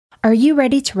Are you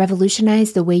ready to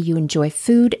revolutionize the way you enjoy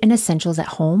food and essentials at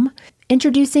home?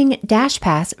 Introducing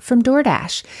DashPass from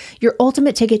DoorDash, your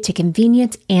ultimate ticket to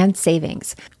convenience and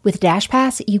savings. With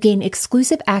DashPass, you gain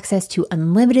exclusive access to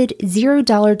unlimited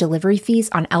 $0 delivery fees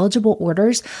on eligible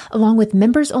orders, along with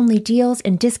members-only deals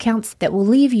and discounts that will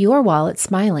leave your wallet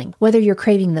smiling. Whether you're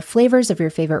craving the flavors of your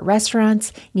favorite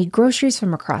restaurants, need groceries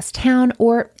from across town,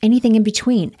 or anything in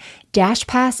between,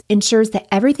 DashPass ensures that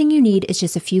everything you need is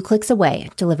just a few clicks away,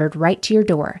 delivered right to your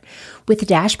door. With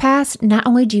DashPass, not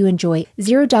only do you enjoy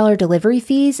 $0 delivery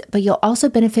fees, but you'll also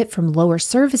benefit from lower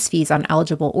service fees on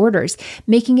eligible orders,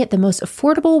 making it the most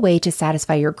affordable way to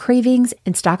satisfy your cravings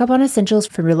and stock up on essentials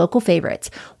from your local favorites.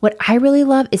 What I really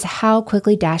love is how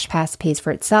quickly DashPass pays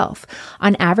for itself.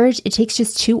 On average, it takes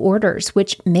just 2 orders,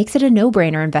 which makes it a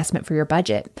no-brainer investment for your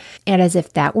budget. And as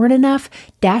if that weren't enough,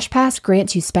 DashPass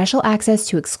grants you special access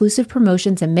to exclusive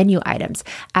promotions and menu items,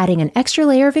 adding an extra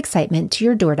layer of excitement to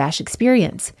your DoorDash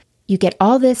experience. You get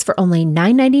all this for only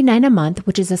 $9.99 a month,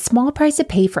 which is a small price to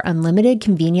pay for unlimited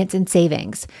convenience and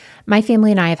savings. My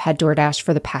family and I have had DoorDash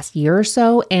for the past year or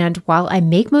so, and while I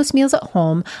make most meals at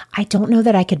home, I don't know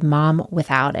that I could mom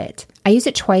without it. I used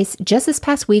it twice just this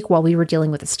past week while we were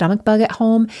dealing with a stomach bug at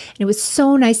home, and it was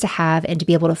so nice to have and to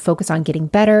be able to focus on getting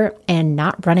better and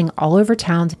not running all over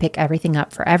town to pick everything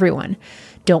up for everyone.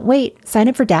 Don't wait. Sign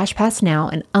up for DashPass now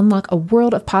and unlock a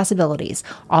world of possibilities,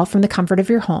 all from the comfort of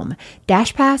your home.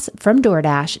 DashPass from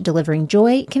DoorDash, delivering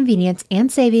joy, convenience,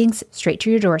 and savings straight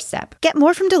to your doorstep. Get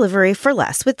more from delivery for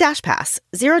less with DashPass.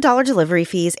 $0 delivery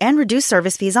fees and reduced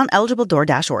service fees on eligible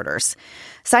DoorDash orders.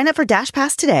 Sign up for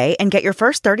DashPass today and get your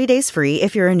first 30 days free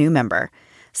if you're a new member.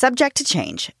 Subject to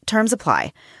change. Terms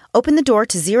apply. Open the door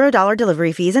to $0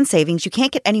 delivery fees and savings you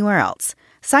can't get anywhere else.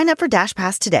 Sign up for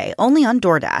DashPass today, only on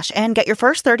DoorDash, and get your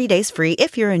first 30 days free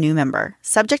if you're a new member.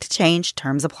 Subject to change.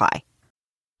 Terms apply.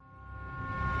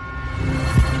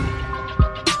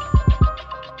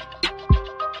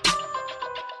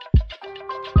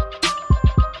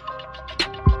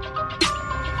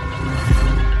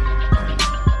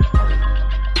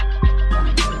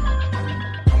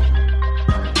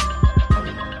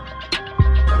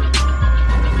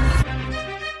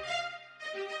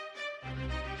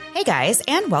 Hey guys,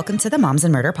 and welcome to the Moms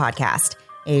and Murder Podcast,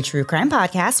 a true crime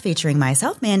podcast featuring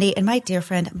myself, Mandy, and my dear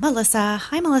friend, Melissa.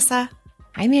 Hi, Melissa.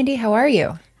 Hi, Mandy. How are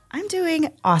you? I'm doing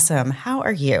awesome. How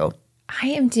are you? I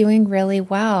am doing really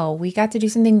well. We got to do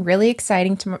something really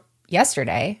exciting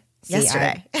yesterday.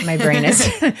 My brain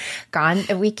is gone.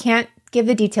 We can't give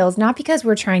the details, not because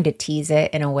we're trying to tease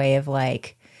it in a way of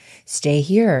like, stay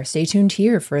tuned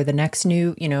here for the next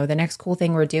the next cool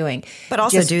thing we're doing. But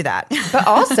also do that. But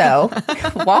also,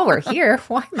 while we're here,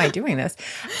 why am I doing this?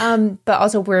 But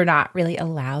also, we're not really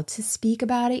allowed to speak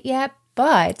about it yet.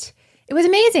 But it was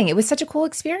amazing. It was such a cool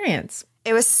experience.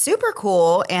 It was super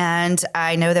cool. And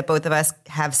I know that both of us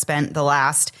have spent the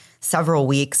last several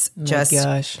weeks just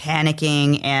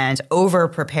panicking and over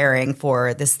preparing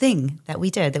for this thing that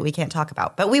we did that we can't talk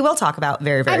about, but we will talk about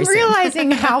very, very soon. I'm realizing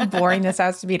how boring this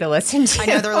has to be to listen to. I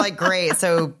know, they're like, great.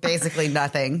 So basically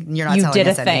nothing. You're not telling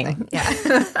us anything.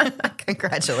 Yeah.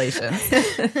 Congratulations.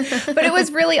 But it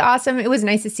was really awesome. It was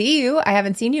nice to see you. I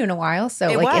haven't seen you in a while. So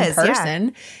in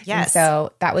person. Yeah. Yes. And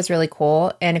so that was really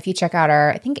cool. And if you check out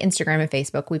our, I think Instagram and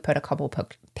Facebook, we put a couple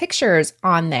pictures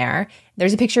on there.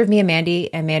 There's a picture of me and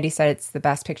Mandy said it's the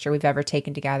best picture we've ever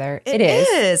taken together. It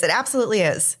is. It absolutely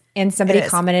is. And somebody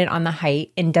commented on the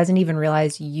height and doesn't even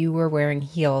realize you were wearing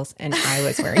heels and I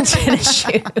was wearing tennis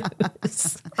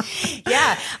shoes.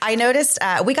 Yeah, I noticed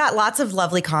we got lots of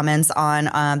lovely comments on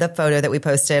the photo that we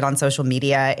posted on social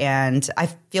media. And I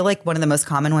feel like one of the most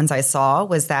common ones I saw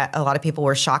was that a lot of people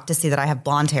were shocked to see that I have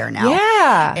blonde hair now.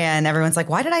 Yeah. And everyone's like,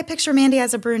 why did I picture Mandy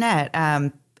as a brunette?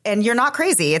 And you're not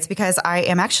crazy. It's because I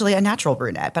am actually a natural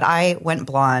brunette, but I went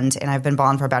blonde and I've been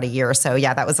blonde for about a year. So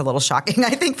yeah, that was a little shocking.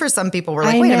 I think for some people were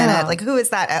like, wait a minute, like who is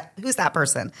that? Who's that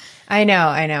person? I know.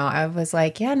 I was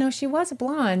like, yeah, no, she was a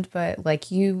blonde, but like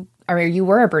you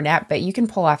were a brunette, but you can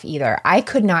pull off either. I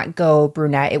could not go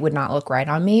brunette. It would not look right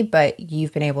on me, but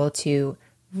you've been able to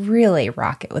really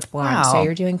rock it with blonde. Wow. So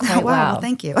you're doing quite well.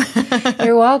 Thank you.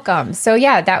 You're welcome. So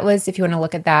yeah, that was, if you want to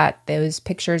look at that, those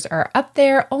pictures are up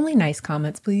there. Only nice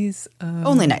comments, please.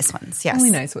 Only nice ones. Yes.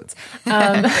 Only nice ones.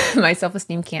 My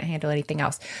self-esteem can't handle anything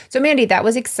else. So Mandy, that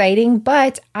was exciting,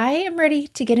 but I am ready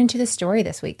to get into the story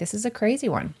this week. This is a crazy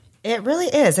one. It really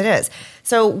is. It is.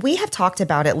 So we have talked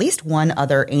about at least one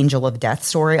other angel of death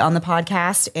story on the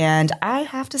podcast. And I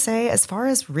have to say, as far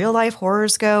as real life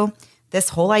horrors go, this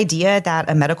whole idea that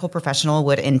a medical professional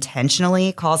would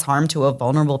intentionally cause harm to a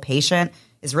vulnerable patient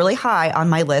is really high on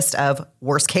my list of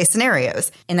worst case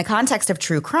scenarios. In the context of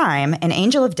true crime, an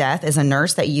angel of death is a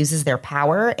nurse that uses their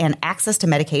power and access to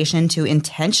medication to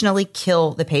intentionally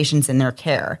kill the patients in their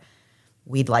care.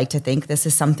 We'd like to think this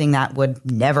is something that would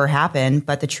never happen,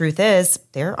 but the truth is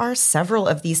there are several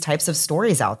of these types of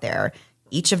stories out there,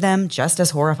 each of them just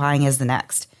as horrifying as the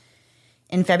next.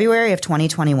 In February of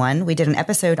 2021, we did an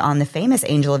episode on the famous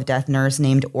angel of death nurse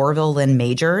named Orville Lynn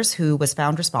Majors, who was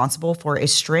found responsible for a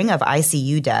string of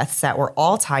ICU deaths that were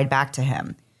all tied back to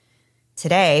him.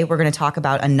 Today, we're going to talk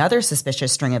about another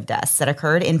suspicious string of deaths that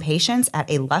occurred in patients at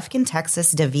a Lufkin,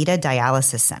 Texas DaVita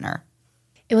dialysis center.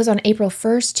 It was on April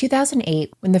 1st,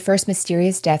 2008, when the first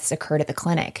mysterious deaths occurred at the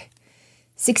clinic.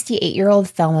 68-year-old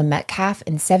Thelma Metcalf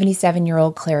and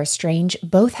 77-year-old Clara Strange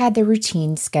both had their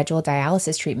routine scheduled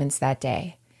dialysis treatments that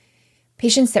day.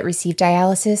 Patients that receive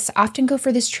dialysis often go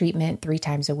for this treatment 3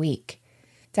 times a week.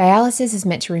 Dialysis is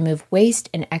meant to remove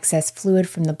waste and excess fluid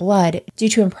from the blood due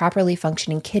to improperly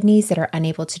functioning kidneys that are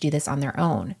unable to do this on their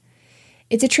own.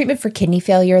 It's a treatment for kidney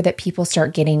failure that people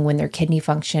start getting when their kidney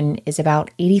function is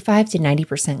about 85 to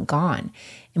 90% gone.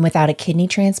 And without a kidney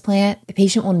transplant, the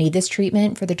patient will need this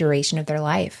treatment for the duration of their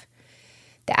life.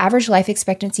 The average life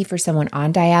expectancy for someone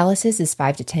on dialysis is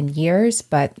 5 to 10 years,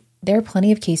 but there are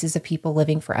plenty of cases of people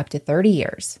living for up to 30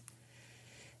 years.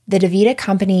 The DaVita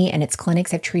company and its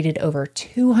clinics have treated over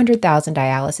 200,000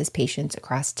 dialysis patients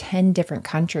across 10 different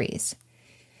countries.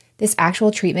 This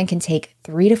actual treatment can take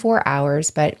 3 to 4 hours,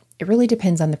 but it really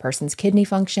depends on the person's kidney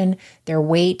function, their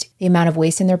weight, the amount of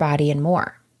waste in their body, and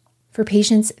more. For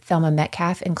patients Thelma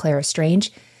Metcalf and Clara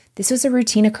Strange, this was a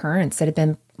routine occurrence that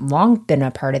had long been a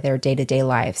part of their day-to-day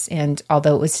lives, and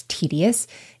although it was tedious,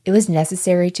 it was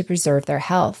necessary to preserve their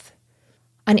health.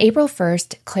 On April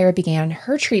 1st, Clara began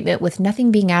her treatment with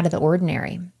nothing being out of the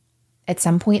ordinary. At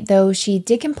some point, though, she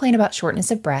did complain about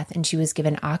shortness of breath, and she was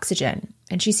given oxygen,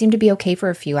 and she seemed to be okay for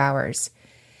a few hours.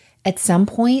 At some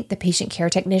point, the patient care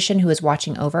technician who was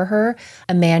watching over her,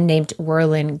 a man named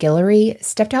Werlin Guillory,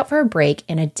 stepped out for a break,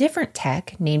 and a different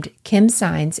tech named Kim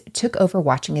Sines took over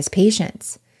watching his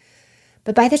patients.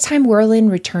 But by the time Werlin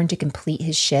returned to complete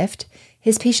his shift,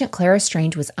 his patient Clara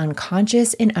Strange was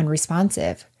unconscious and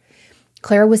unresponsive.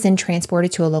 Clara was then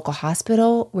transported to a local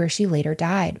hospital where she later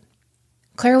died.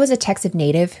 Clara was a Texas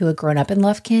native who had grown up in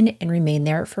Lufkin and remained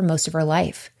there for most of her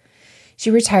life. She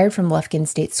retired from Lufkin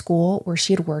State School, where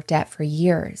she had worked at for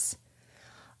years.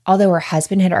 Although her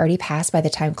husband had already passed by the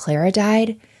time Clara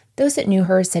died, those that knew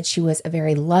her said she was a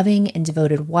very loving and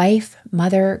devoted wife,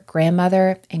 mother,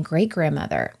 grandmother, and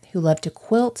great-grandmother who loved to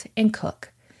quilt and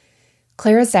cook.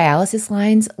 Clara's dialysis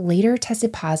lines later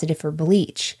tested positive for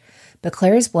bleach, but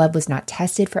Clara's blood was not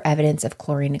tested for evidence of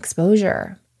chlorine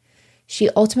exposure. She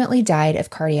ultimately died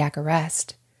of cardiac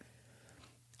arrest.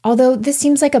 Although this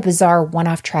seems like a bizarre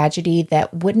one-off tragedy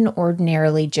that wouldn't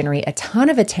ordinarily generate a ton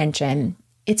of attention,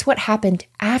 it's what happened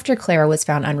after Clara was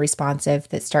found unresponsive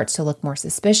that starts to look more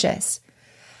suspicious.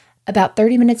 About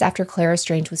 30 minutes after Clara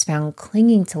Strange was found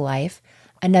clinging to life,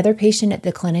 another patient at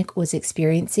the clinic was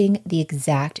experiencing the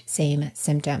exact same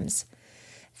symptoms.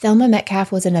 Thelma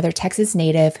Metcalf was another Texas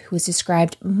native who was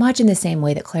described much in the same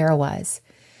way that Clara was.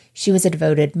 She was a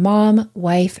devoted mom,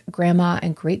 wife, grandma,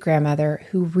 and great-grandmother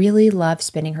who really loved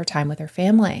spending her time with her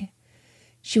family.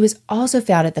 She was also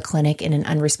found at the clinic in an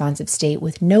unresponsive state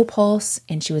with no pulse,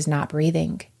 and she was not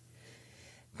breathing.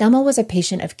 Thelma was a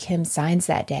patient of Kim Sines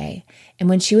that day, and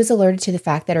when she was alerted to the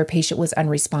fact that her patient was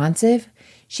unresponsive,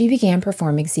 she began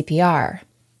performing CPR.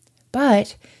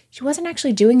 But she wasn't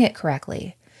actually doing it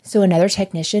correctly, so another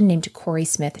technician named Corey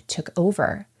Smith took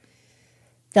over.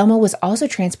 Thelma was also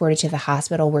transported to the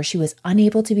hospital where she was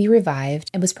unable to be revived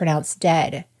and was pronounced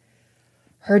dead.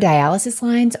 Her dialysis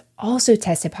lines also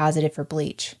tested positive for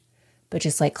bleach, but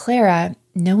just like Clara,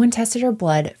 no one tested her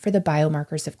blood for the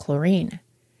biomarkers of chlorine.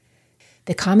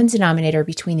 The common denominator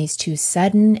between these two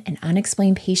sudden and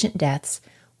unexplained patient deaths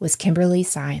was Kimberly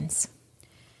Sines.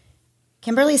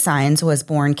 Kimberly Sines was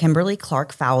born Kimberly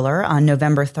Clark Fowler on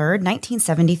November 3,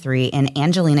 1973 in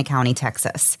Angelina County,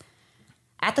 Texas.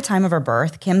 At the time of her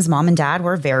birth, Kim's mom and dad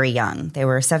were very young. They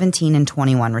were 17 and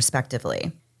 21,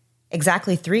 respectively.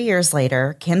 Exactly 3 years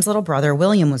later, Kim's little brother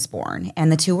William was born,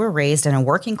 and the two were raised in a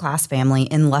working-class family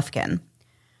in Lufkin.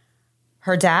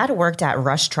 Her dad worked at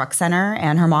Rush Truck Center,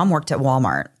 and her mom worked at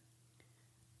Walmart.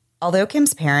 Although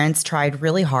Kim's parents tried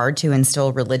really hard to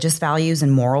instill religious values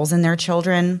and morals in their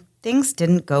children, things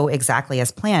didn't go exactly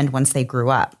as planned once they grew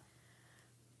up.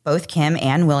 Both Kim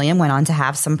and William went on to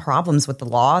have some problems with the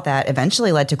law that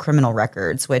eventually led to criminal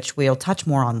records, which we'll touch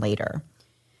more on later.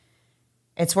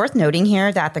 It's worth noting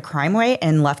here that the crime rate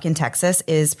in Lufkin, Texas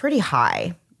is pretty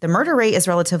high. The murder rate is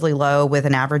relatively low with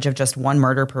an average of just 1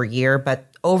 murder per year, but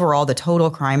overall the total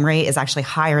crime rate is actually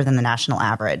higher than the national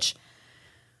average.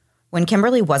 When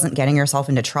Kimberly wasn't getting herself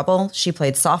into trouble, she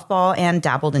played softball and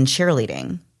dabbled in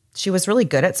cheerleading. She was really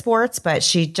good at sports, but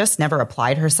she just never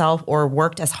applied herself or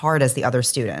worked as hard as the other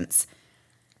students.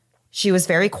 She was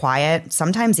very quiet,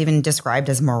 sometimes even described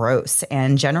as morose,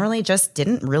 and generally just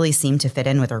didn't really seem to fit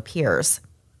in with her peers.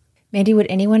 Mandy, would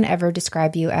anyone ever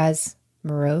describe you as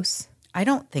morose? I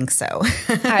don't think so.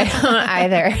 I don't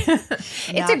either.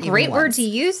 It's a great word to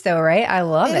use, though, right? I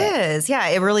love it. It is. Yeah,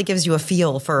 it really gives you a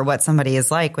feel for what somebody is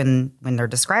like when they're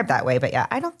described that way. But yeah,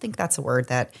 I don't think that's a word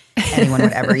that anyone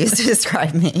would ever use to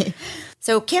describe me.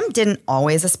 So Kim didn't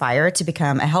always aspire to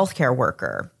become a healthcare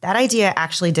worker. That idea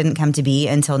actually didn't come to be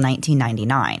until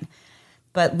 1999.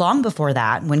 But long before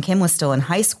that, when Kim was still in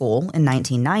high school in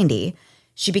 1990,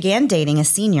 she began dating a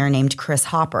senior named Chris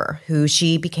Hopper, who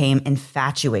she became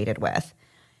infatuated with.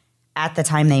 At the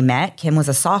time they met, Kim was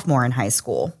a sophomore in high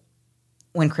school.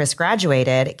 When Chris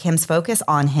graduated, Kim's focus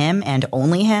on him and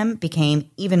only him became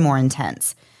even more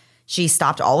intense. She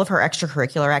stopped all of her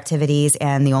extracurricular activities,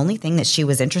 and the only thing that she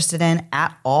was interested in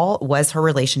at all was her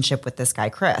relationship with this guy,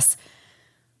 Chris.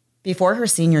 Before her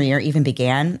senior year even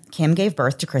began, Kim gave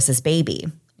birth to Chris's baby.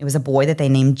 It was a boy that they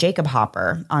named Jacob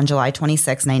Hopper on July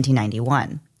 26,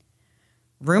 1991.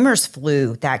 Rumors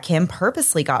flew that Kim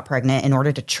purposely got pregnant in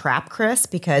order to trap Chris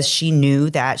because she knew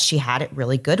that she had it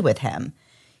really good with him.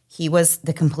 He was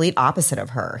the complete opposite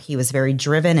of her. He was very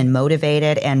driven and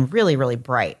motivated and really, really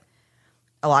bright.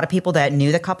 A lot of people that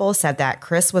knew the couple said that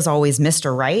Chris was always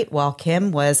Mr. Right while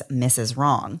Kim was Mrs.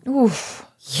 Wrong. Oof.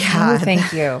 Yeah. Oh,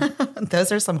 thank you.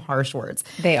 Those are some harsh words.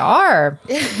 They are.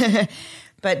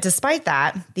 But despite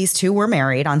that, these two were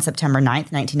married on September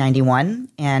 9th, 1991,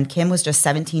 and Kim was just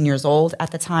 17 years old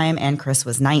at the time, and Chris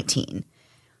was 19.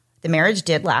 The marriage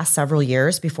did last several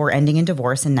years before ending in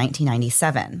divorce in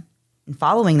 1997. And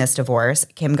following this divorce,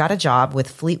 Kim got a job with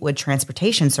Fleetwood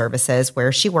Transportation Services,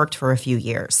 where she worked for a few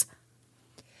years.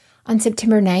 On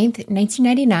September 9th,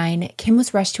 1999, Kim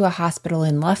was rushed to a hospital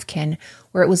in Lufkin,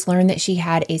 where it was learned that she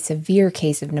had a severe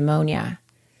case of pneumonia.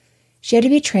 She had to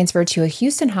be transferred to a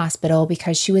Houston hospital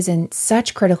because she was in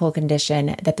such critical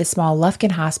condition that the small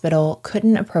Lufkin hospital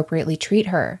couldn't appropriately treat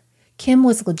her. Kim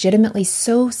was legitimately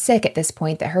so sick at this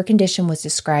point that her condition was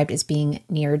described as being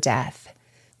near death.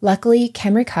 Luckily,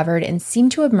 Kim recovered and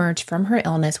seemed to emerge from her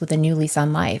illness with a new lease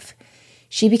on life.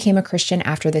 She became a Christian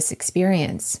after this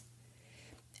experience.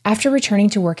 After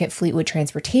returning to work at Fleetwood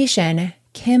Transportation,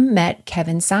 Kim met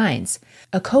Kevin Sines,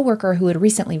 a coworker who had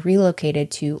recently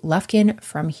relocated to Lufkin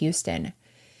from Houston.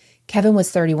 Kevin was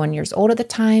 31 years old at the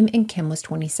time, and Kim was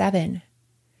 27.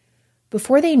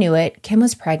 Before they knew it, Kim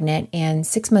was pregnant, and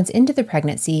 6 months into the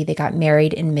pregnancy, they got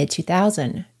married in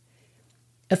mid-2000.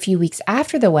 A few weeks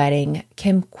after the wedding,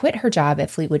 Kim quit her job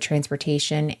at Fleetwood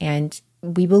Transportation, and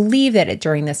we believe that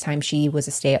during this time she was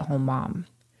a stay-at-home mom.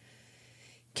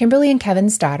 Kimberly and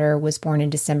Kevin's daughter was born in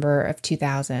December of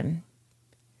 2000.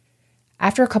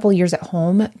 After a couple years at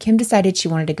home, Kim decided she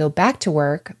wanted to go back to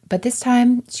work, but this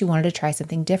time she wanted to try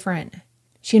something different.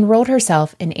 She enrolled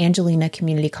herself in Angelina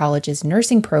Community College's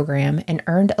nursing program and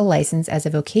earned a license as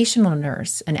a vocational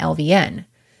nurse, an LVN.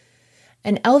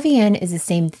 An LVN is the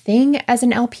same thing as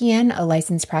an LPN, a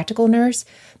licensed practical nurse,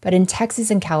 but in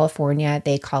Texas and California,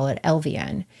 they call it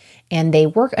LVN. And they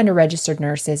work under registered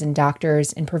nurses and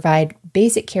doctors and provide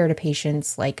basic care to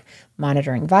patients like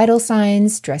monitoring vital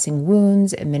signs, dressing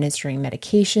wounds, administering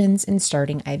medications, and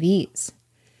starting IVs.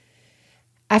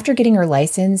 After getting her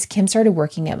license, Kim started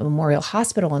working at Memorial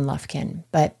Hospital in Lufkin,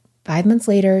 but 5 months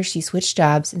later, she switched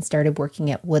jobs and started working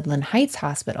at Woodland Heights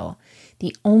Hospital,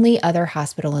 the only other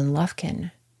hospital in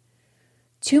Lufkin.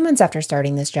 2 months after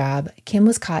starting this job, Kim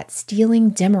was caught stealing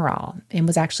Demerol and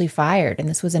was actually fired, and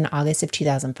this was in August of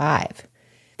 2005.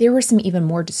 There were some even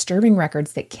more disturbing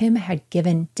records that Kim had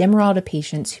given Demerol to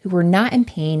patients who were not in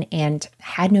pain and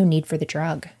had no need for the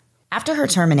drug. After her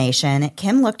termination,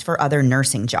 Kim looked for other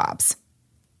nursing jobs.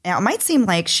 Now, it might seem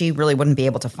like she really wouldn't be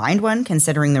able to find one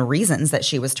considering the reasons that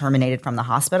she was terminated from the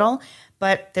hospital,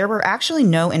 but there were actually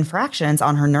no infractions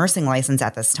on her nursing license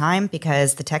at this time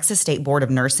because the Texas State Board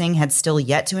of Nursing had still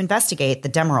yet to investigate the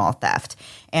Demerol theft,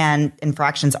 and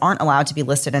infractions aren't allowed to be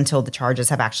listed until the charges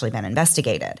have actually been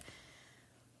investigated.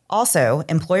 Also,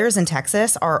 employers in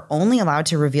Texas are only allowed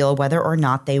to reveal whether or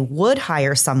not they would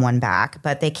hire someone back,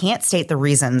 but they can't state the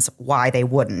reasons why they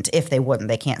wouldn't. If they wouldn't,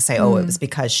 they can't say, oh, it was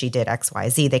because she did X, Y,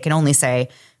 Z. They can only say,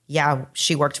 yeah,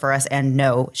 she worked for us, and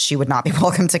no, she would not be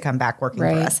welcome to come back working for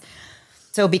us.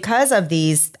 So because of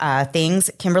these things,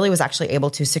 Kimberly was actually able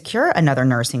to secure another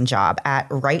nursing job at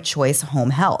Right Choice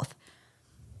Home Health.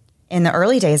 In the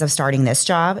early days of starting this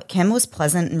job, Kim was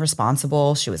pleasant and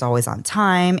responsible. She was always on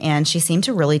time, and she seemed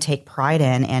to really take pride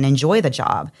in and enjoy the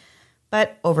job.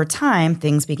 But over time,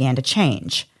 things began to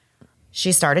change.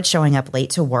 She started showing up late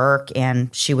to work,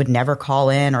 and she would never call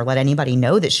in or let anybody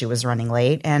know that she was running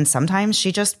late, and sometimes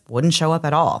she just wouldn't show up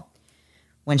at all.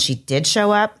 When she did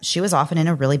show up, she was often in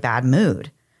a really bad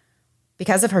mood.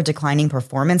 Because of her declining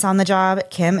performance on the job,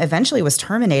 Kim eventually was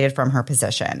terminated from her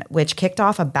position, which kicked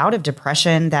off a bout of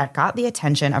depression that got the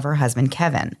attention of her husband,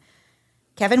 Kevin.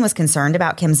 Kevin was concerned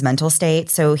about Kim's mental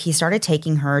state, so he started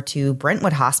taking her to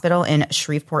Brentwood Hospital in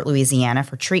Shreveport, Louisiana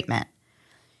for treatment.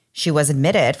 She was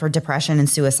admitted for depression and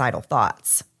suicidal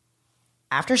thoughts.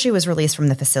 After she was released from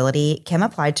the facility, Kim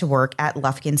applied to work at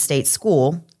Lufkin State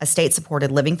School, a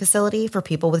state-supported living facility for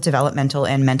people with developmental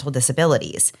and mental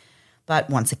disabilities.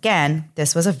 But once again,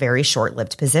 this was a very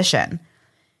short-lived position.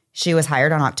 She was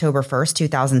hired on October 1st,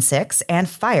 2006, and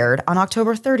fired on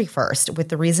October 31st, with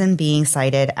the reason being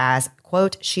cited as,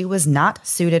 quote, she was not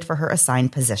suited for her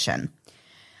assigned position.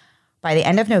 By the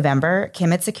end of November, Kim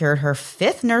had secured her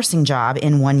 5th nursing job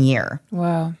in 1 year.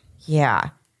 Wow. Yeah.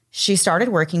 She started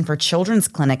working for Children's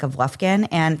Clinic of Lufkin,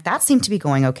 and that seemed to be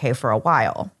going okay for a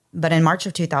while. But in March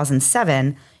of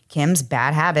 2007, Kim's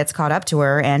bad habits caught up to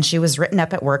her, and she was written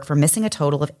up at work for missing a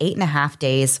total of 8.5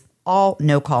 days, all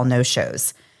no-call,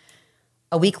 no-shows.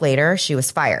 A week later, she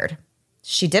was fired.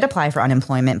 She did apply for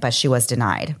unemployment, but she was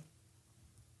denied.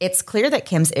 It's clear that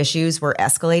Kim's issues were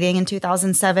escalating in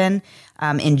 2007.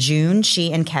 In June,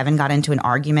 she and Kevin got into an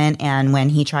argument, and when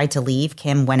he tried to leave,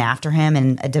 Kim went after him,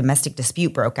 and a domestic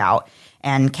dispute broke out.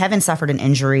 And Kevin suffered an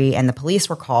injury, and the police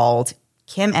were called.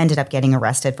 Kim ended up getting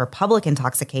arrested for public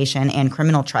intoxication and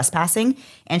criminal trespassing,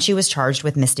 and she was charged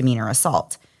with misdemeanor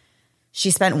assault.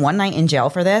 She spent 1 night in jail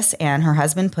for this, and her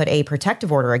husband put a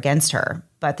protective order against her,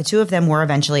 but the two of them were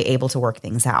eventually able to work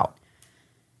things out.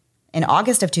 In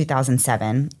August of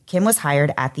 2007, Kim was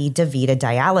hired at the DaVita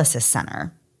Dialysis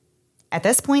Center. At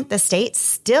this point, the state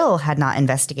still had not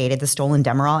investigated the stolen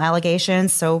Demerol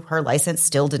allegations, so her license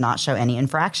still did not show any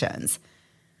infractions.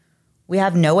 We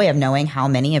have no way of knowing how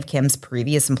many of Kim's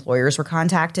previous employers were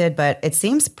contacted, but it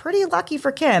seems pretty lucky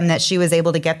for Kim that she was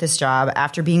able to get this job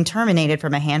after being terminated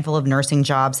from a handful of nursing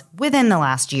jobs within the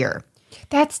last year.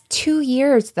 That's 2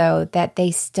 years, though, that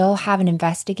they still haven't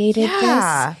investigated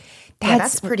this.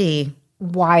 That's pretty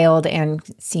wild and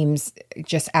seems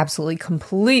just absolutely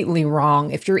completely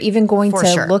wrong. If you're even going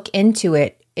to look into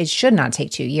it, it should not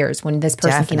take 2 years when this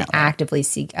person can actively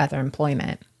seek other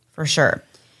employment. For sure.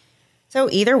 So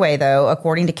either way, though,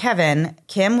 according to Kevin,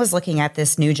 Kim was looking at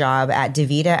this new job at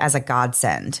DaVita as a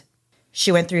godsend.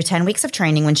 She went through 10 weeks of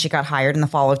training when she got hired in the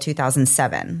fall of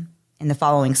 2007. In the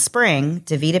following spring,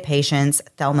 DaVita patients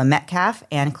Thelma Metcalf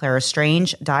and Clara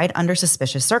Strange died under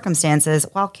suspicious circumstances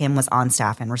while Kim was on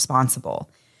staff and responsible.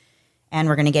 And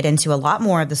we're going to get into a lot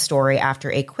more of the story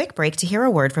after a quick break to hear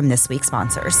a word from this week's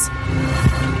sponsors.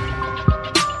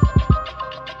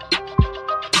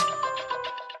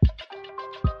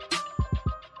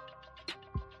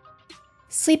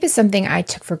 Sleep is something I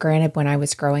took for granted when I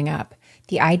was growing up.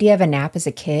 The idea of a nap as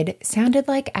a kid sounded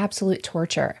like absolute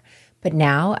torture. But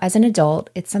now, as an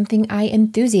adult, it's something I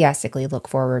enthusiastically look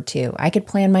forward to. I could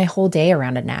plan my whole day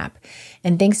around a nap.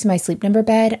 And thanks to my Sleep Number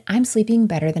bed, I'm sleeping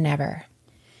better than ever.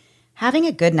 Having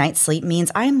a good night's sleep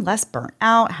means I am less burnt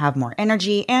out, have more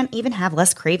energy, and even have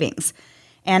less cravings.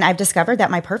 And I've discovered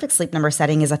that my perfect Sleep Number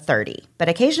setting is a 30, but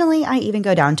occasionally I even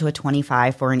go down to a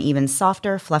 25 for an even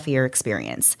softer, fluffier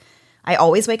experience. I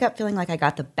always wake up feeling like I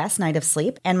got the best night of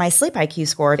sleep, and my Sleep IQ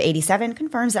score of 87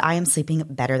 confirms that I am sleeping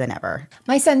better than ever.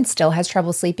 My son still has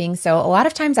trouble sleeping, so a lot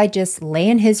of times I just lay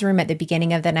in his room at the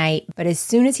beginning of the night, but as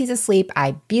soon as he's asleep,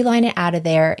 I beeline it out of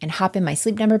there and hop in my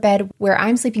Sleep Number bed, where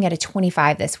I'm sleeping at a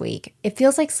 25 this week. It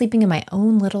feels like sleeping in my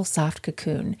own little soft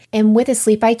cocoon. And with a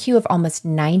Sleep IQ of almost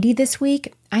 90 this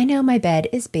week, I know my bed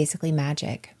is basically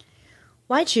magic.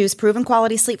 Why choose proven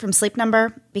quality sleep from Sleep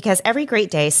Number? Because every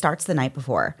great day starts the night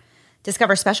before.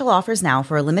 Discover special offers now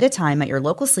for a limited time at your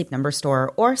local Sleep Number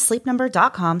store or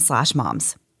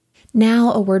sleepnumber.com/moms.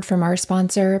 Now, a word from our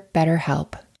sponsor,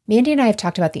 BetterHelp. Mandy and I have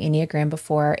talked about the Enneagram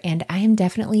before, and I am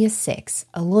definitely a 6,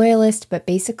 a loyalist, but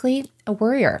basically a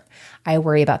worrier. I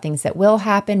worry about things that will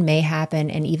happen, may happen,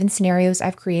 and even scenarios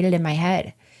I've created in my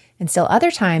head. And still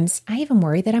other times, I even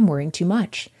worry that I'm worrying too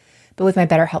much. But with my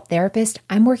BetterHelp therapist,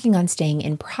 I'm working on staying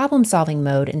in problem-solving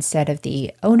mode instead of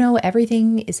the, oh no,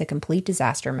 everything is a complete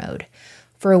disaster mode.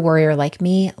 For a worrier like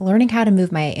me, learning how to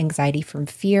move my anxiety from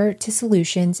fear to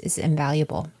solutions is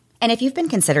invaluable. And if you've been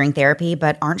considering therapy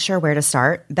but aren't sure where to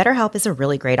start, BetterHelp is a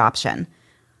really great option.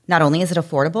 Not only is it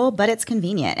affordable, but it's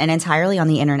convenient and entirely on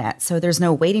the internet, so there's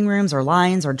no waiting rooms or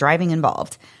lines or driving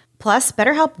involved. Plus,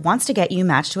 BetterHelp wants to get you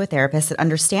matched to a therapist that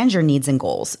understands your needs and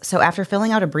goals. So after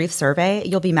filling out a brief survey,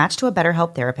 you'll be matched to a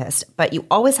BetterHelp therapist, but you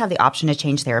always have the option to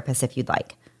change therapists if you'd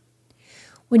like.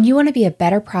 When you want to be a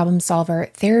better problem solver,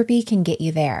 therapy can get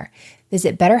you there.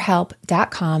 Visit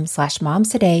betterhelp.com/moms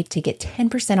today to get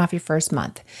 10% off your first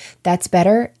month. That's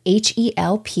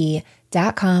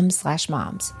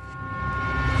betterhelp.com/moms.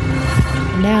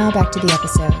 Now back to the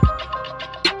episode.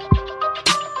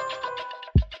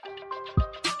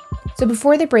 So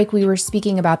before the break, we were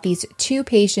speaking about these two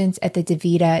patients at the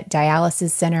DaVita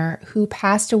Dialysis Center who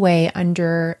passed away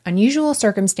under unusual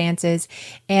circumstances,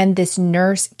 and this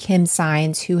nurse, Kim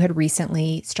Sines, who had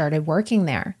recently started working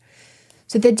there.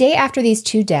 So the day after these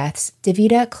two deaths,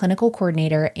 DaVita clinical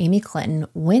coordinator Amy Clinton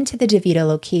went to the DaVita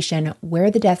location where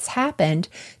the deaths happened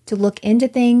to look into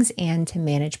things and to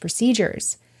manage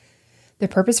procedures. The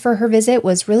purpose for her visit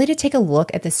was really to take a look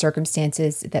at the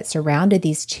circumstances that surrounded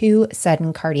these two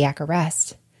sudden cardiac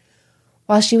arrests.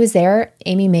 While she was there,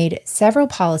 Amy made several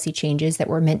policy changes that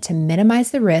were meant to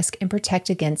minimize the risk and protect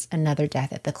against another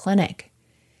death at the clinic.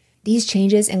 These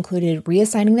changes included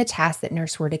reassigning the tasks that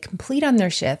nurses were to complete on their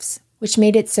shifts, which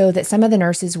made it so that some of the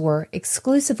nurses were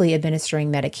exclusively administering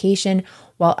medication,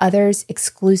 while others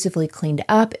exclusively cleaned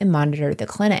up and monitored the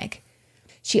clinic.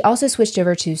 She also switched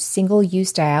over to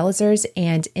single-use dialysers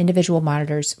and individual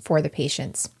monitors for the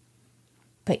patients.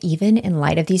 But even in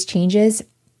light of these changes,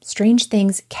 strange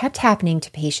things kept happening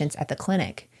to patients at the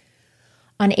clinic.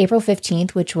 On April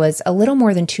 15th, which was a little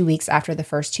more than 2 weeks after the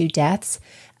first two deaths,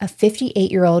 a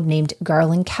 58-year-old named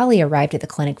Garland Kelly arrived at the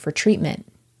clinic for treatment.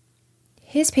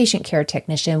 His patient care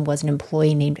technician was an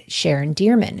employee named Sharon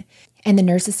Dearman, and the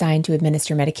nurse assigned to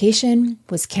administer medication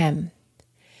was Kim.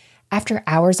 After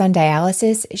hours on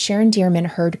dialysis, Sharon Dearman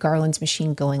heard Garland's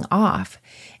machine going off,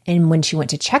 and when she went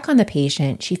to check on the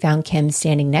patient, she found Kim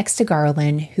standing next to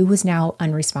Garland, who was now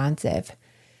unresponsive.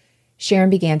 Sharon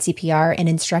began CPR and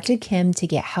instructed Kim to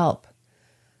get help.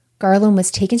 Garland was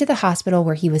taken to the hospital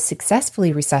where he was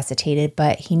successfully resuscitated,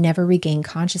 but he never regained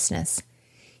consciousness.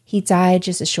 He died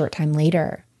just a short time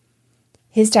later.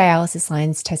 His dialysis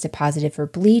lines tested positive for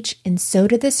bleach, and so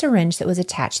did the syringe that was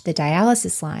attached to the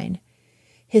dialysis line.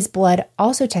 His blood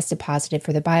also tested positive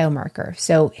for the biomarker.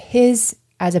 So his,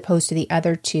 as opposed to the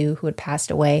other two who had passed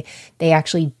away, they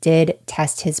actually did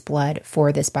test his blood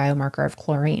for this biomarker of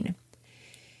chlorine.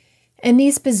 And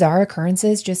these bizarre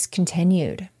occurrences just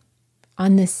continued.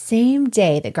 On the same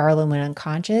day that Garland went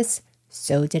unconscious,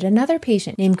 so did another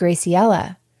patient named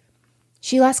Graciela.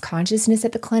 She lost consciousness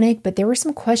at the clinic, but there were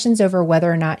some questions over whether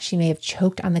or not she may have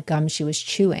choked on the gum she was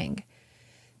chewing.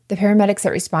 The paramedics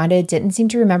that responded didn't seem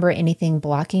to remember anything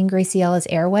blocking Graciela's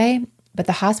airway, but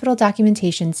the hospital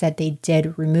documentation said they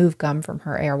did remove gum from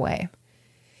her airway.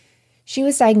 She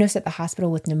was diagnosed at the hospital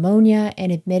with pneumonia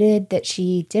and admitted that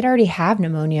she did already have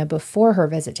pneumonia before her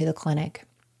visit to the clinic.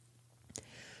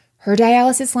 Her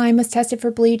dialysis line was tested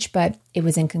for bleach, but it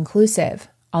was inconclusive,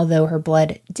 although her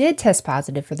blood did test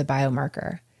positive for the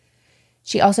biomarker.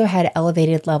 She also had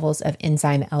elevated levels of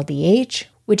enzyme LDH,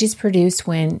 which is produced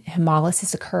when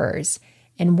hemolysis occurs.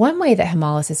 And one way that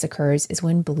hemolysis occurs is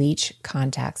when bleach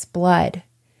contacts blood.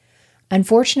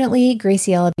 Unfortunately,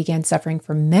 Graciela began suffering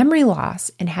from memory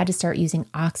loss and had to start using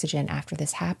oxygen after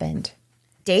this happened.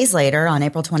 Days later, on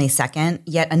April 22nd,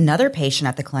 yet another patient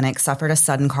at the clinic suffered a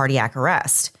sudden cardiac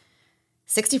arrest.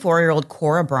 64-year-old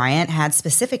Cora Bryant had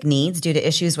specific needs due to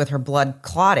issues with her blood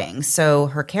clotting, so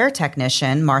her care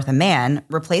technician, Martha Mann,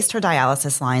 replaced her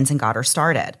dialysis lines and got her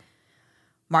started.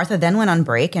 Martha then went on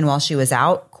break, and while she was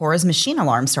out, Cora's machine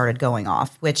alarm started going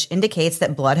off, which indicates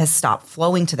that blood has stopped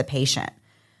flowing to the patient.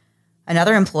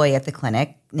 Another employee at the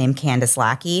clinic, named Candace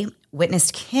Lackey,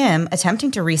 witnessed Kim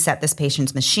attempting to reset this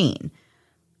patient's machine.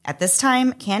 At this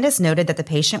time, Candace noted that the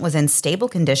patient was in stable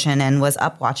condition and was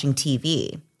up watching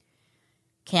TV.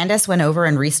 Candace went over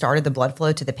and restarted the blood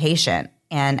flow to the patient,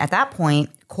 and at that point,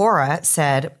 Cora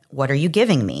said, "What are you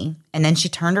giving me?" And then she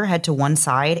turned her head to one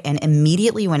side and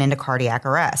immediately went into cardiac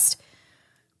arrest.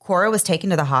 Cora was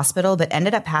taken to the hospital but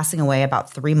ended up passing away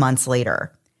about 3 months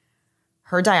later.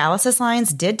 Her dialysis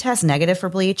lines did test negative for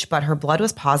bleach, but her blood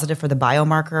was positive for the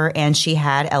biomarker, and she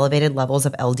had elevated levels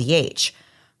of LDH.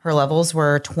 Her levels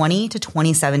were 20 to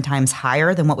 27 times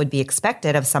higher than what would be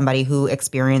expected of somebody who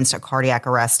experienced a cardiac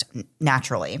arrest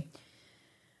naturally.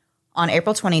 On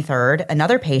April 23rd,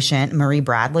 another patient, Marie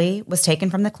Bradley, was taken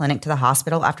from the clinic to the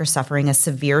hospital after suffering a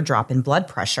severe drop in blood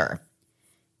pressure.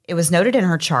 It was noted in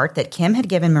her chart that Kim had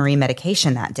given Marie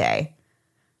medication that day.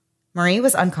 Marie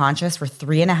was unconscious for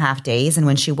 3.5 days, and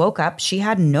when she woke up, she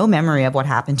had no memory of what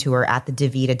happened to her at the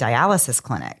DaVita dialysis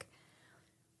clinic.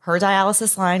 Her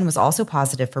dialysis line was also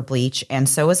positive for bleach, and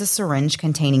so was a syringe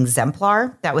containing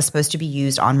Zemplar that was supposed to be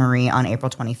used on Marie on April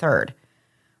 23rd.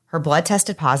 Her blood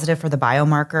tested positive for the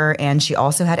biomarker, and she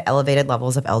also had elevated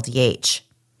levels of LDH.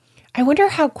 I wonder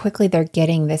how quickly they're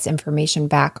getting this information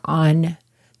back on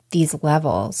these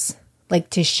levels, like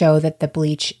to show that the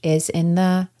bleach is in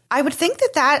the... I would think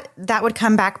that would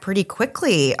come back pretty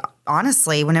quickly,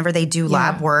 honestly, whenever they do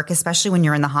lab work, especially when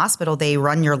you're in the hospital. They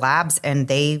run your labs and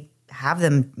they have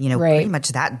them, pretty much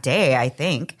that day, I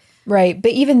think. Right.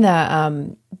 But even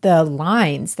the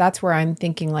lines, that's where I'm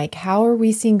thinking, like, how are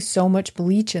we seeing so much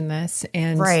bleach in this?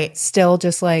 And still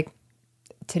just like,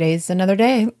 today's another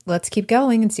day. Let's keep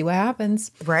going and see what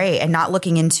happens. Right. And not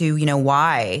looking into,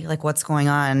 why, like what's going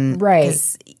on. Right.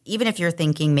 Because even if you're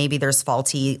thinking maybe there's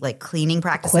faulty like cleaning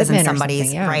practices in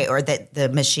somebody's, right, or that the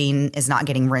machine is not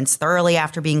getting rinsed thoroughly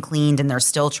after being cleaned and there's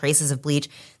still traces of bleach,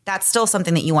 that's still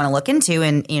something that you want to look into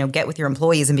and, get with your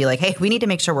employees and be like, hey, we need to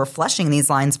make sure we're flushing these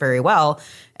lines very well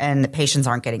and the patients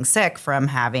aren't getting sick from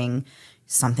having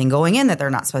something going in that they're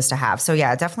not supposed to have. So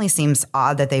yeah, it definitely seems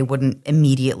odd that they wouldn't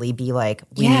immediately be like,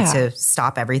 we need to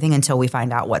stop everything until we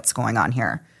find out what's going on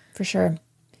here. For sure.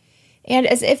 And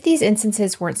as if these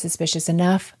instances weren't suspicious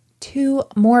enough, 2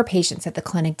 more patients at the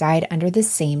clinic died under the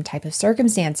same type of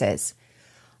circumstances.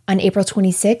 On April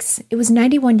 26, it was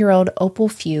 91-year-old Opal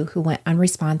Few who went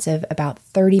unresponsive about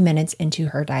 30 minutes into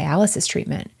her dialysis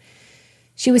treatment.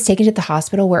 She was taken to the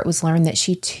hospital where it was learned that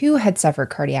she too had suffered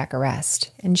cardiac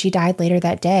arrest, and she died later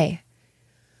that day.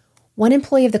 One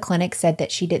employee of the clinic said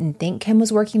that she didn't think Kim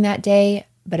was working that day,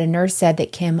 but a nurse said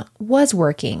that Kim was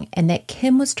working and that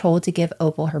Kim was told to give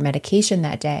Opal her medication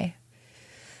that day.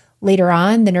 Later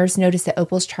on, the nurse noticed that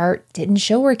Opal's chart didn't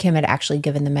show where Kim had actually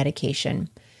given the medication.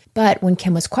 But when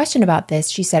Kim was questioned about this,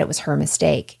 she said it was her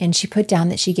mistake, and she put down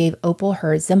that she gave Opal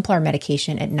her Zemplar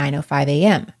medication at 9:05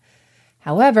 a.m.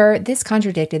 However, this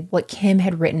contradicted what Kim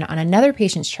had written on another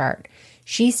patient's chart.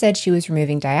 She said she was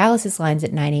removing dialysis lines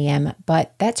at 9 a.m.,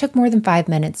 but that took more than 5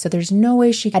 minutes, so there's no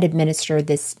way she had administered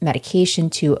this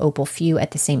medication to Opal Few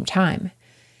at the same time.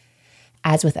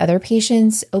 As with other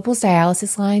patients, Opal's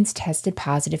dialysis lines tested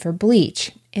positive for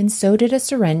bleach, and so did a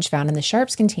syringe found in the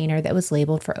Sharps container that was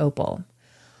labeled for Opal.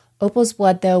 Opal's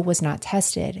blood, though, was not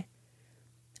tested.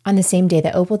 On the same day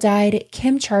that Opal died,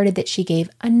 Kim charted that she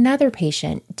gave another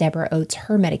patient, Deborah Oates,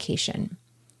 her medication.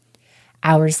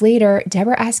 Hours later,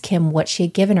 Deborah asked Kim what she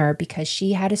had given her because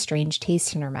she had a strange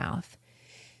taste in her mouth.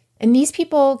 And these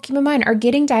people, keep in mind, are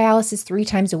getting dialysis 3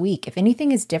 times a week. If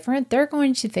anything is different, they're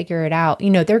going to figure it out.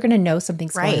 They're going to know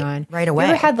something's going on. Right away.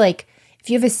 You ever had, if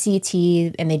you have a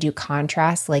CT and they do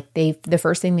contrast, the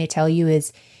first thing they tell you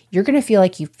is, you're going to feel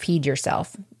like you've peed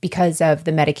yourself because of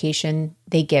the medication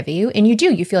they give you. And you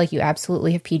do. You feel like you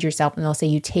absolutely have peed yourself. And they'll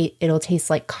say it'll taste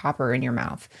like copper in your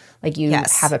mouth, like you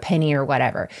have a penny or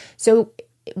whatever. So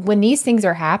when these things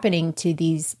are happening to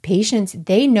these patients,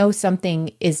 they know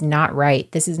something is not right.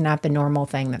 This is not the normal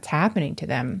thing that's happening to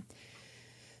them.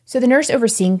 So the nurse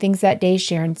overseeing things that day,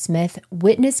 Sharon Smith,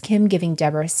 witnessed Kim giving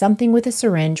Deborah something with a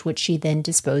syringe, which she then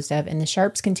disposed of in the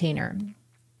Sharps container.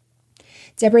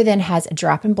 Deborah then has a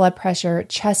drop in blood pressure,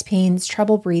 chest pains,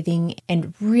 trouble breathing,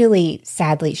 and really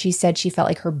sadly, she said she felt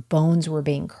like her bones were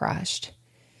being crushed.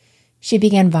 She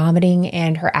began vomiting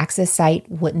and her access site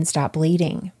wouldn't stop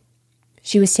bleeding.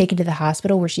 She was taken to the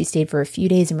hospital where she stayed for a few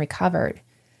days and recovered.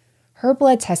 Her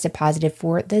blood tested positive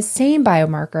for the same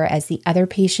biomarker as the other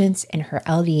patients, and her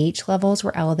LDH levels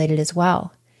were elevated as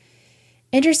well.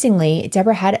 Interestingly,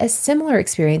 Deborah had a similar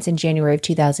experience in January of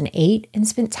 2008 and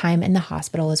spent time in the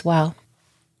hospital as well.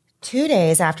 2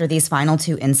 days after these final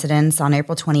 2 incidents, on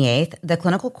April 28th, the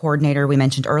clinical coordinator we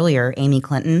mentioned earlier, Amy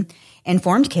Clinton,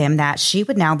 informed Kim that she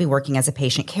would now be working as a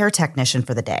patient care technician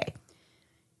for the day.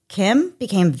 Kim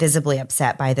became visibly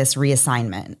upset by this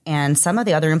reassignment, and some of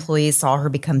the other employees saw her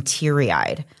become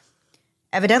teary-eyed.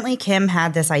 Evidently, Kim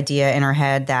had this idea in her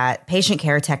head that patient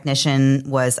care technician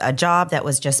was a job that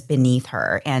was just beneath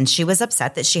her, and she was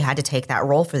upset that she had to take that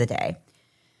role for the day.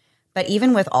 But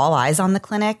even with all eyes on the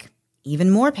clinic,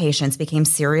 even more patients became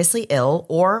seriously ill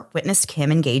or witnessed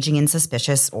Kim engaging in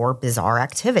suspicious or bizarre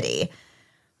activity.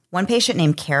 One patient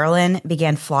named Carolyn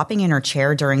began flopping in her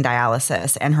chair during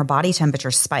dialysis, and her body temperature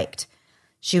spiked.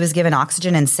 She was given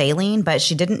oxygen and saline, but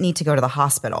she didn't need to go to the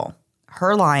hospital.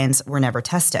 Her lines were never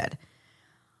tested.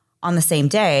 On the same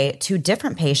day, 2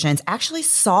 different patients actually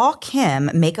saw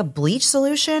Kim make a bleach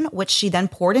solution, which she then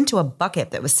poured into a bucket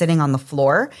that was sitting on the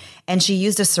floor, and she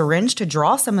used a syringe to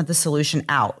draw some of the solution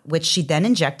out, which she then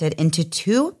injected into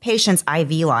 2 patients'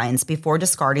 IV lines before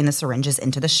discarding the syringes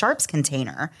into the Sharps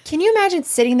container. Can you imagine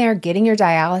sitting there getting your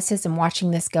dialysis and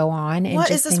watching this go on? And what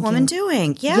just is this woman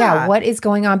doing? Yeah, what is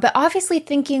going on? But obviously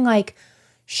thinking like,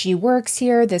 she works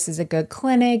here, this is a good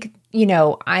clinic,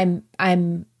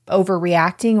 I'm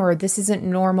overreacting, or this isn't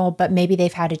normal, but maybe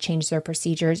they've had to change their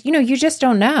procedures. You just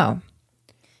don't know.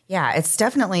 Yeah, it's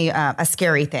definitely a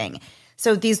scary thing.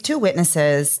 So these 2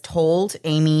 witnesses told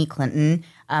Amy Clinton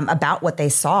about what they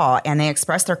saw, and they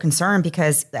expressed their concern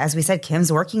because, as we said,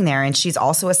 Kim's working there and she's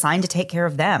also assigned to take care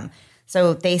of them.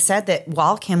 So they said that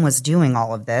while Kim was doing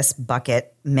all of this,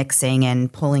 bucket mixing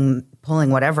and pulling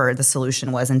whatever the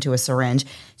solution was into a syringe,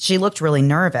 she looked really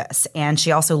nervous. And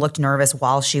she also looked nervous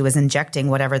while she was injecting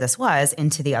whatever this was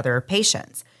into the other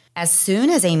patients. As soon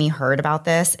as Amy heard about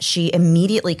this, she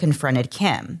immediately confronted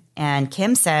Kim. And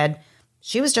Kim said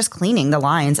she was just cleaning the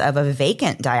lines of a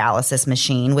vacant dialysis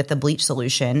machine with the bleach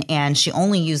solution, and she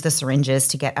only used the syringes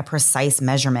to get a precise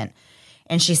measurement.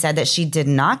 And she said that she did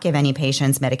not give any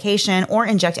patients medication or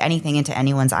inject anything into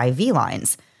anyone's IV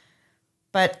lines.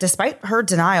 But despite her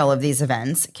denial of these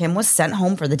events, Kim was sent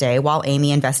home for the day while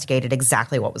Amy investigated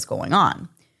exactly what was going on.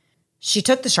 She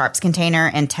took the Sharps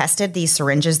container and tested these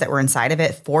syringes that were inside of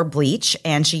it for bleach,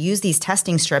 and she used these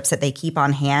testing strips that they keep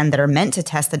on hand that are meant to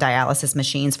test the dialysis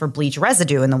machines for bleach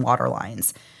residue in the water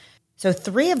lines. So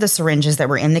 3 of the syringes that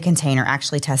were in the container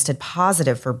actually tested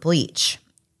positive for bleach.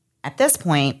 At this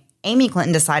point, Amy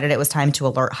Clinton decided it was time to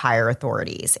alert higher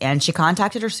authorities, and she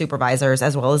contacted her supervisors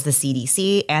as well as the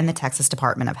CDC and the Texas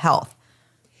Department of Health.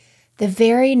 The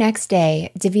very next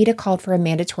day, DaVita called for a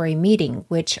mandatory meeting,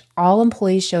 which all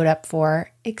employees showed up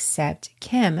for except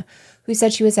Kim, who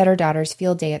said she was at her daughter's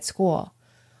field day at school.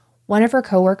 One of her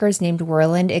coworkers named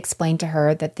Werland explained to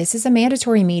her that this is a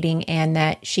mandatory meeting and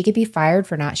that she could be fired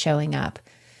for not showing up.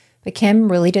 But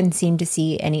Kim really didn't seem to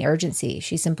see any urgency.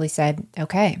 She simply said,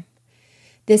 okay.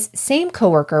 This same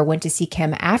coworker went to see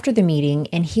Kim after the meeting,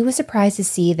 and he was surprised to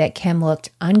see that Kim looked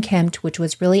unkempt, which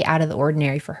was really out of the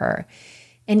ordinary for her.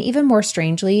 And even more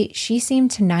strangely, she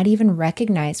seemed to not even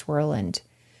recognize Werland.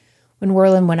 When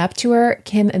Werland went up to her,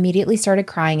 Kim immediately started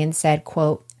crying and said,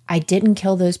 quote, "I didn't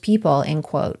kill those people," end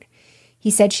quote. He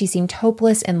said she seemed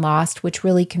hopeless and lost, which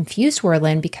really confused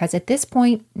Werland because at this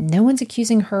point, no one's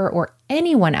accusing her or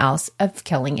anyone else of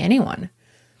killing anyone.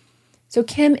 So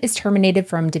Kim is terminated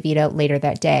from DaVita later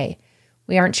that day.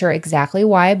 We aren't sure exactly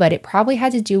why, but it probably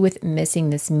had to do with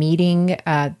missing this meeting,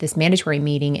 this mandatory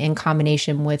meeting, in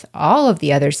combination with all of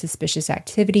the other suspicious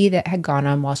activity that had gone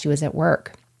on while she was at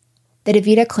work. The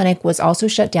DaVita clinic was also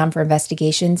shut down for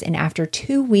investigations, and after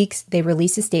 2 weeks, they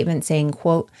released a statement saying,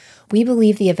 quote, "We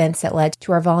believe the events that led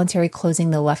to our voluntary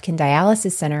closing the Lufkin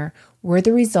Dialysis Center were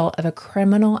the result of a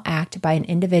criminal act by an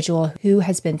individual who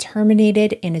has been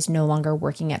terminated and is no longer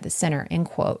working at the center," end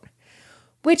quote.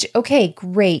 Which, okay,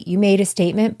 great, you made a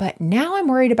statement, but now I'm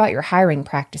worried about your hiring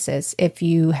practices if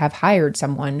you have hired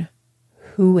someone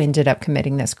who ended up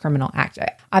committing this criminal act.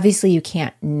 Obviously, you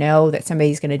can't know that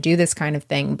somebody's going to do this kind of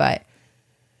thing, but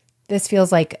this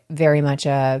feels like very much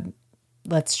a,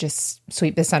 let's just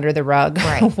sweep this under the rug.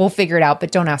 Right. We'll figure it out,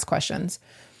 but don't ask questions.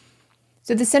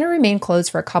 So the center remained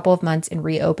closed for a couple of months and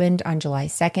reopened on July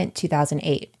 2nd,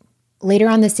 2008. Later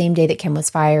on the same day that Kim was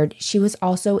fired, she was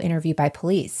also interviewed by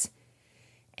police.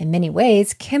 In many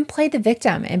ways, Kim played the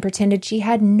victim and pretended she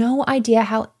had no idea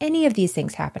how any of these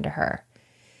things happened to her.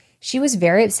 She was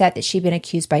very upset that she'd been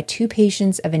accused by 2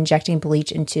 patients of injecting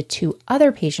bleach into 2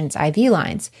 other patients' IV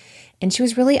lines, and she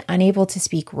was really unable to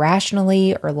speak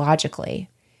rationally or logically.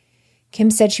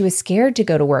 Kim said she was scared to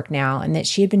go to work now and that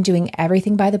she had been doing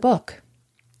everything by the book.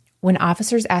 When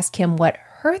officers asked Kim what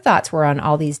her thoughts were on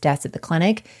all these deaths at the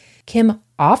clinic, Kim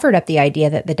offered up the idea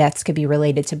that the deaths could be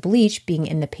related to bleach being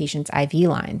in the patient's IV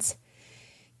lines.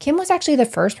 Kim was actually the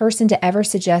first person to ever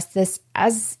suggest this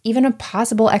as even a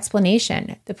possible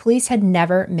explanation. The police had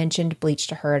never mentioned bleach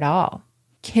to her at all.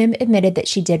 Kim admitted that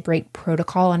she did break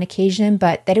protocol on occasion,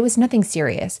 but that it was nothing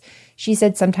serious. She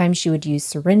said sometimes she would use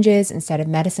syringes instead of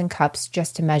medicine cups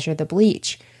just to measure the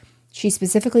bleach. She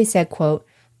specifically said, quote,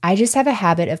 "I just have a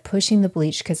habit of pushing the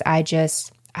bleach because I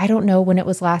don't know when it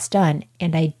was last done,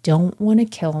 and I don't want to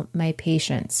kill my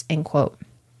patients," end quote.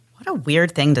 What a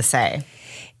weird thing to say.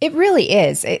 It really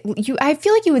is. I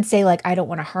feel like you would say, like, I don't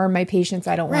want to harm my patients.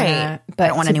 I don't want to. I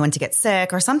don't want anyone to get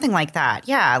sick or something like that.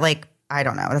 Yeah, like, I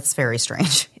don't know. That's very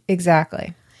strange.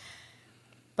 Exactly.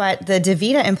 But the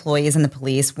DaVita employees and the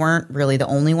police weren't really the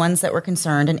only ones that were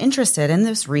concerned and interested in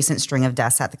this recent string of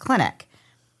deaths at the clinic.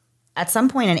 At some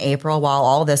point in April, while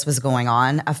all this was going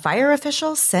on, a fire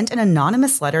official sent an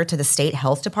anonymous letter to the state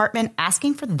health department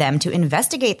asking for them to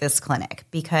investigate this clinic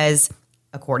because,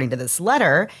 according to this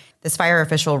letter, this fire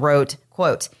official wrote,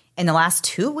 quote, "In the last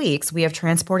 2 weeks, we have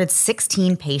transported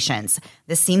 16 patients.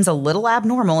 This seems a little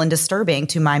abnormal and disturbing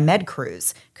to my med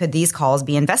crews. Could these calls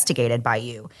be investigated by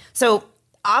you?" So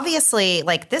obviously,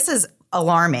 this is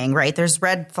alarming, right? There's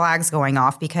red flags going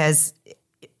off because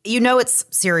it's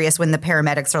serious when the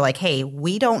paramedics are like, hey,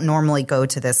 we don't normally go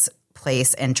to this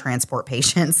place and transport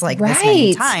patients this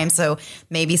many times. So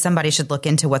maybe somebody should look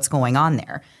into what's going on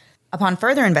there. Upon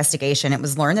further investigation, it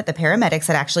was learned that the paramedics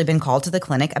had actually been called to the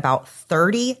clinic about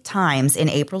 30 times in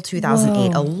April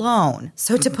 2008 alone.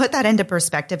 So to put that into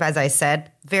perspective, as I said,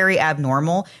 very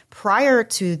abnormal. Prior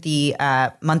to the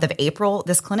month of April,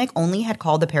 this clinic only had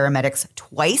called the paramedics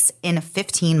twice in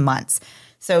 15 months.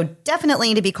 So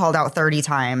definitely to be called out 30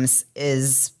 times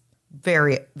is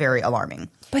very, very alarming.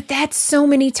 But that's so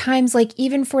many times,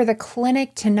 even for the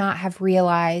clinic to not have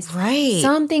realized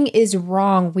something is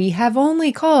wrong. We have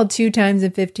only called 2 times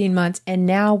in 15 months, and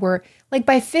now we're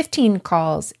by 15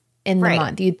 calls in the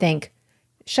month, you'd think,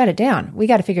 shut it down. We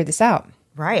got to figure this out.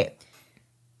 Right.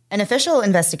 An official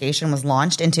investigation was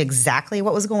launched into exactly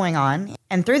what was going on.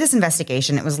 And through this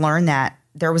investigation, it was learned that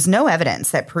there was no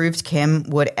evidence that proved Kim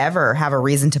would ever have a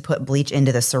reason to put bleach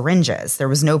into the syringes. There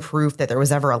was no proof that there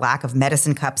was ever a lack of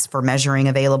medicine cups for measuring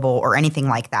available or anything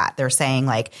like that. They're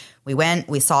saying we went,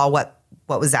 we saw what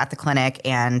was at the clinic,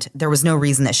 and there was no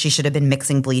reason that she should have been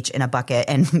mixing bleach in a bucket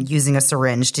and using a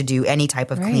syringe to do any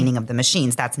type of cleaning of the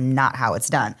machines. That's not how it's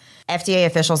done. FDA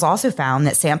officials also found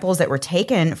that samples that were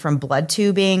taken from blood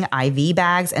tubing, IV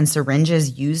bags, and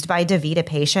syringes used by DaVita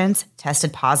patients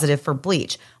tested positive for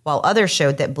bleach, while others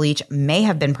showed that bleach may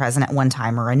have been present at one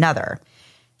time or another.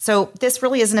 So this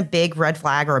really isn't a big red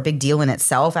flag or a big deal in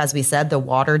itself. As we said, the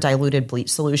water-diluted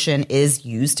bleach solution is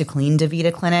used to clean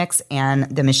DaVita clinics, and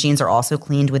the machines are also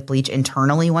cleaned with bleach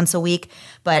internally once a week.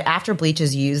 But after bleach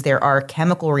is used, there are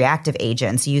chemical reactive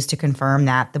agents used to confirm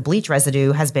that the bleach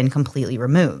residue has been completely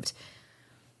removed.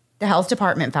 The health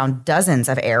department found dozens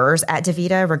of errors at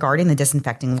DaVita regarding the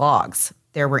disinfecting logs.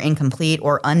 There were incomplete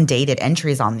or undated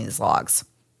entries on these logs.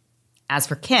 As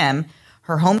for Kim,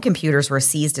 her home computers were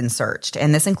seized and searched,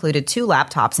 and this included 2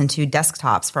 laptops and 2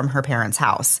 desktops from her parents'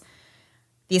 house.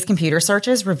 These computer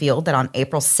searches revealed that on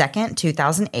April 2nd,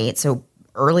 2008, so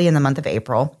early in the month of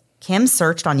April, Kim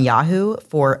searched on Yahoo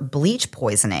for bleach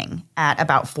poisoning at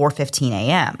about 4:15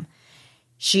 a.m.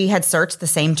 She had searched the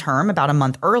same term about a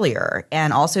month earlier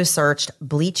and also searched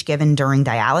bleach given during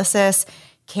dialysis,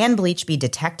 can bleach be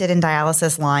detected in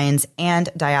dialysis lines, and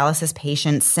dialysis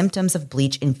patients' symptoms of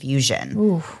bleach infusion.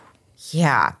 Ooh.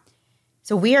 Yeah.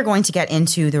 So we are going to get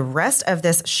into the rest of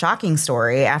this shocking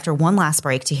story after one last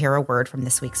break to hear a word from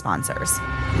this week's sponsors.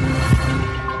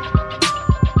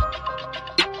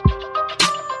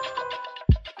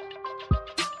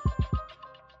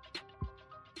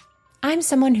 I'm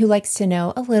someone who likes to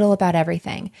know a little about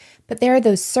everything, but there are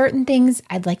those certain things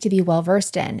I'd like to be well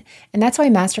versed in, and that's why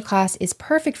Masterclass is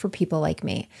perfect for people like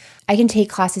me. I can take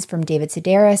classes from David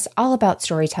Sedaris all about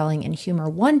storytelling and humor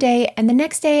one day, and the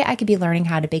next day I could be learning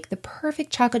how to bake the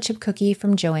perfect chocolate chip cookie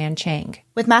from Joanne Chang.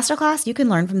 With Masterclass, you can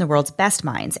learn from the world's best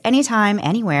minds anytime,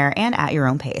 anywhere, and at your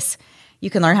own pace. You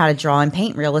can learn how to draw and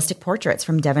paint realistic portraits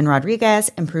from Devin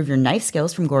Rodriguez, improve your knife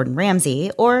skills from Gordon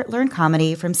Ramsay, or learn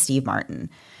comedy from Steve Martin.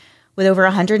 With over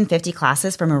 150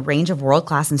 classes from a range of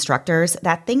world-class instructors,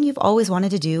 that thing you've always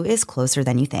wanted to do is closer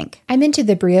than you think. I'm into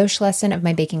the brioche lesson of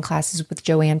my baking classes with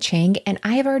Joanne Chang, and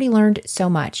I have already learned so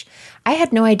much. I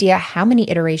had no idea how many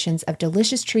iterations of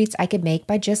delicious treats I could make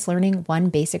by just learning one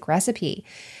basic recipe.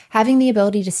 Having the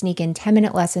ability to sneak in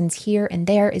 10-minute lessons here and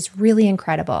there is really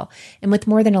incredible. And with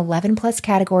more than 11 plus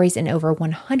categories and over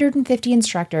 150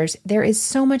 instructors, there is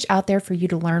so much out there for you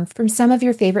to learn from some of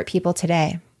your favorite people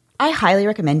today. I highly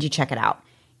recommend you check it out.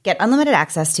 Get unlimited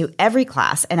access to every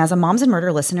class, and as a Moms and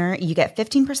Murder listener, you get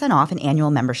 15% off an annual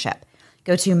membership.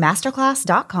 Go to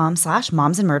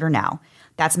masterclass.com/momsandmurder now.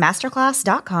 That's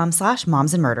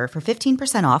masterclass.com/momsandmurder for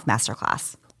 15% off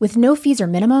Masterclass. With no fees or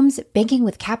minimums, banking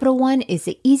with Capital One is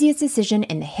the easiest decision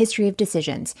in the history of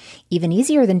decisions. Even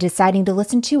easier than deciding to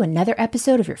listen to another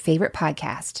episode of your favorite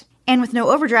podcast. And with no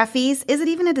overdraft fees, is it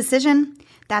even a decision?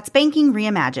 That's banking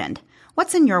reimagined.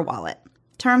 What's in your wallet?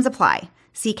 Terms apply.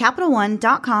 See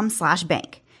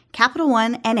CapitalOne.com/bank. Capital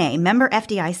One N.A. member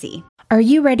FDIC. Are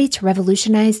you ready to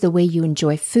revolutionize the way you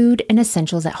enjoy food and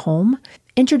essentials at home?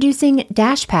 Introducing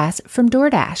DashPass from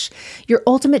DoorDash, your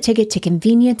ultimate ticket to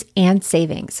convenience and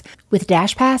savings. With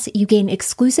DashPass, you gain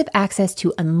exclusive access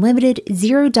to unlimited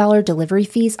 $0 delivery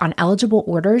fees on eligible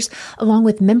orders, along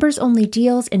with members-only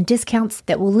deals and discounts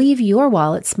that will leave your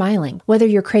wallet smiling. Whether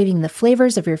you're craving the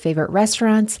flavors of your favorite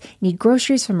restaurants, need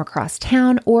groceries from across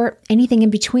town, or anything in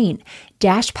between,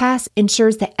 DashPass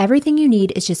ensures that everything you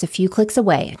need is just a few clicks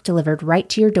away, delivered right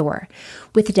to your door.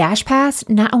 With DashPass,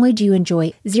 not only do you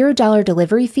enjoy $0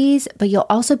 delivery fees, but you'll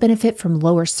also benefit from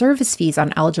lower service fees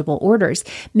on eligible orders,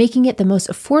 making it the most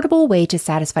affordable way to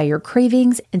satisfy your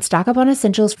cravings and stock up on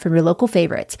essentials from your local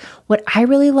favorites. What I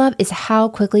really love is how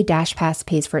quickly DashPass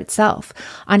pays for itself.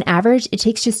 On average, it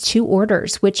takes just 2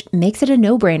 orders, which makes it a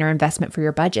no-brainer investment for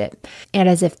your budget. And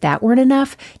as if that weren't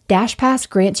enough, DashPass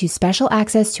grants you special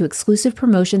access to exclusive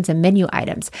promotions and menu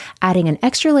items, adding an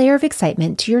extra layer of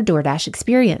excitement to your DoorDash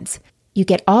experience. You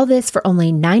get all this for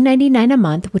only $9.99 a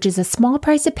month, which is a small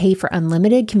price to pay for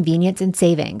unlimited convenience and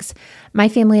savings. My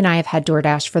family and I have had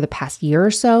DoorDash for the past year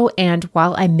or so, and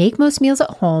while I make most meals at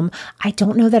home, I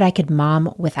don't know that I could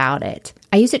mom without it.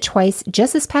 I used it twice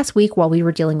just this past week while we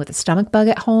were dealing with a stomach bug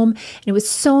at home, and it was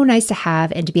so nice to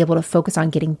have and to be able to focus on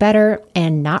getting better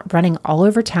and not running all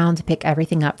over town to pick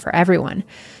everything up for everyone.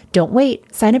 Don't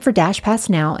wait. Sign up for DashPass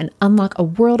now and unlock a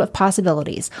world of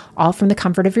possibilities, all from the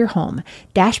comfort of your home.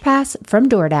 DashPass from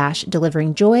DoorDash,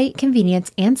 delivering joy,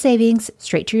 convenience, and savings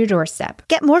straight to your doorstep.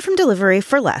 Get more from delivery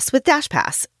for less with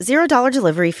DashPass. $0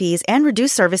 delivery fees and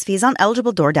reduced service fees on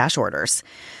eligible DoorDash orders.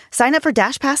 Sign up for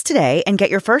DashPass today and get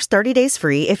your first 30 days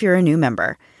free if you're a new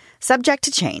member. Subject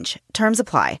to change. Terms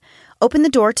apply. Open the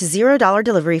door to $0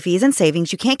 delivery fees and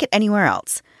savings you can't get anywhere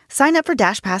else. Sign up for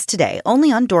DashPass today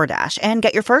only on DoorDash and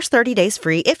get your first 30 days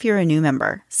free if you're a new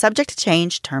member. Subject to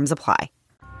change. Terms apply.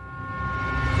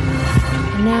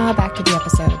 Now back to the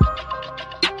episode.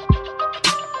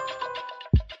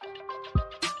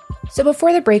 So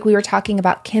before the break, we were talking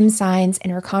about Kim Saenz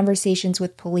and her conversations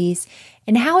with police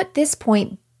and how at this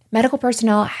point, medical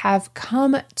personnel have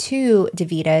come to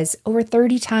DeVita's over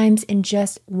 30 times in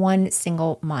just one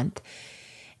single month.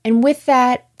 And with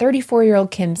that, 34-year-old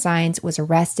Kim Saenz was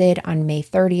arrested on May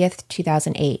 30th,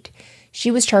 2008. She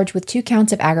was charged with 2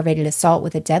 counts of aggravated assault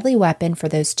with a deadly weapon for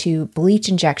those 2 bleach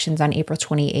injections on April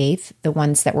 28th, the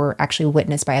ones that were actually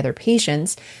witnessed by other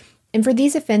patients. And for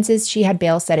these offenses, she had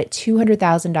bail set at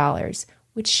 $200,000,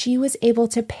 which she was able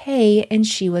to pay, and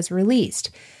she was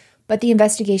released. But the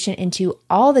investigation into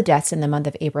all the deaths in the month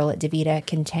of April at DeVita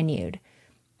continued.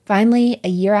 Finally, a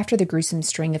year after the gruesome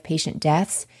string of patient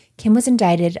deaths, Kim was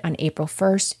indicted on April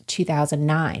 1st,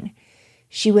 2009.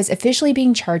 She was officially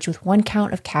being charged with 1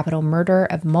 count of capital murder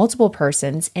of multiple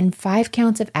persons and 5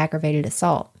 counts of aggravated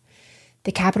assault.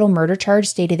 The capital murder charge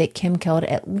stated that Kim killed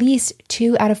at least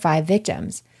 2 out of 5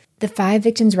 victims. The 5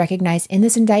 victims recognized in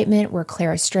this indictment were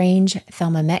Clara Strange,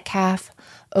 Thelma Metcalf,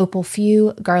 Opal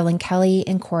Few, Garland Kelly,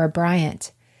 and Cora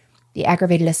Bryant. The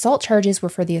aggravated assault charges were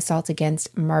for the assaults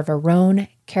against Marva Roan,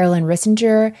 Carolyn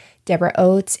Rissinger, Deborah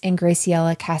Oates, and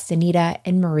Graciela Castaneda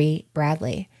and Marie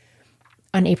Bradley.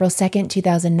 On April 2nd,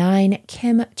 2009,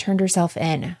 Kim turned herself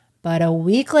in, but a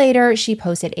week later, she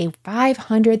posted a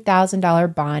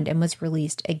 $500,000 bond and was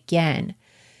released again.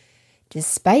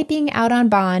 Despite being out on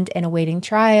bond and awaiting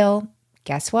trial,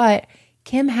 guess what?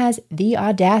 Kim has the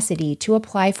audacity to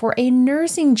apply for a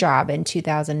nursing job in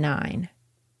 2009.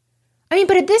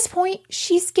 But at this point,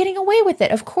 she's getting away with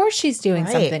it. Of course she's doing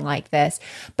something like this.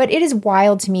 But it is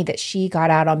wild to me that she got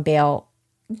out on bail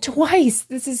twice.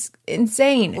 This is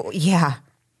insane. Yeah.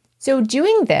 So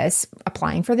doing this,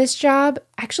 applying for this job,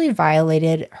 actually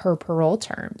violated her parole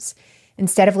terms.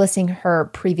 Instead of listing her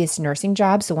previous nursing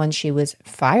jobs, the ones she was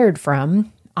fired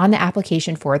from, on the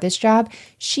application for this job,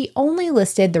 she only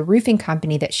listed the roofing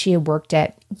company that she had worked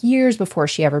at years before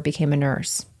she ever became a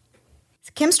nurse.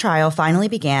 Kim's trial finally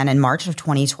began in March of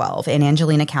 2012 in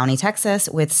Angelina County, Texas,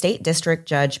 with State District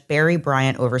Judge Barry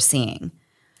Bryant overseeing.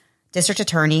 District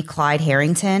Attorney Clyde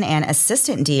Harrington and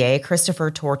Assistant DA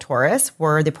Christopher Tortoris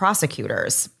were the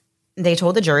prosecutors. They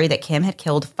told the jury that Kim had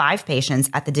killed 5 patients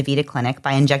at the DeVita Clinic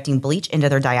by injecting bleach into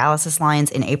their dialysis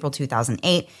lines in April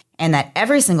 2008, and that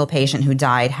every single patient who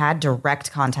died had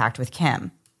direct contact with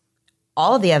Kim.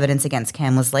 All of the evidence against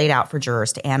Kim was laid out for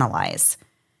jurors to analyze.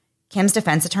 Kim's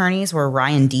defense attorneys were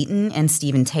Ryan Deaton and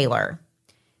Stephen Taylor.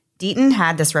 Deaton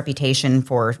had this reputation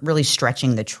for really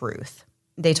stretching the truth.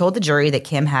 They told the jury that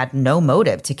Kim had no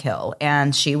motive to kill,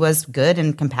 and she was good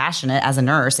and compassionate as a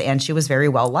nurse, and she was very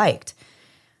well liked.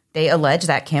 They alleged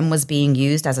that Kim was being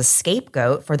used as a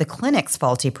scapegoat for the clinic's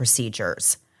faulty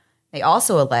procedures. They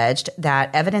also alleged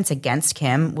that evidence against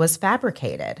Kim was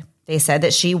fabricated. They said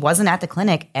that she wasn't at the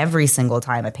clinic every single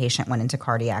time a patient went into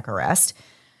cardiac arrest.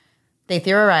 They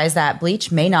theorized that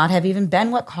bleach may not have even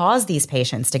been what caused these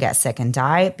patients to get sick and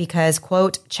die because,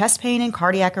 quote, chest pain and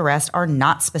cardiac arrest are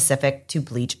not specific to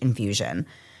bleach infusion.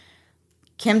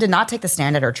 Kim did not take the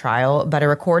stand at her trial, but a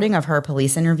recording of her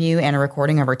police interview and a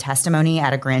recording of her testimony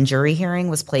at a grand jury hearing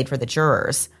was played for the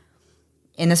jurors.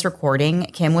 In this recording,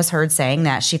 Kim was heard saying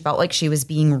that she felt like she was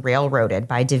being railroaded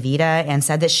by DaVita and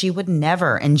said that she would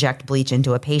never inject bleach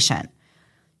into a patient.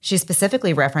 She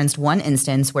specifically referenced one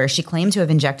instance where she claimed to have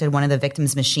injected one of the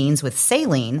victim's machines with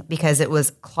saline because it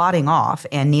was clotting off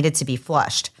and needed to be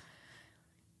flushed.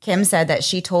 Kim said that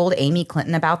she told Amy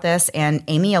Clinton about this, and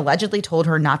Amy allegedly told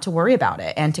her not to worry about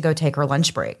it and to go take her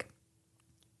lunch break.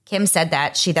 Kim said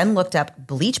that she then looked up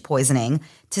bleach poisoning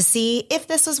to see if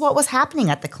this is what was happening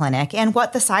at the clinic and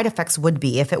what the side effects would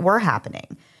be if it were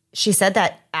happening. She said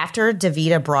that after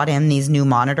DaVita brought in these new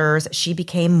monitors, she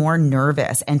became more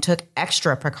nervous and took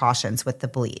extra precautions with the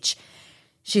bleach.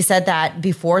 She said that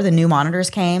before the new monitors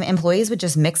came, employees would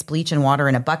just mix bleach and water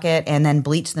in a bucket and then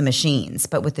bleach the machines.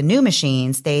 But with the new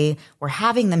machines, they were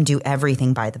having them do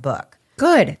everything by the book.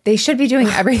 Good. They should be doing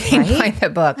everything by the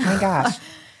book. My gosh.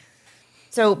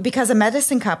 So because a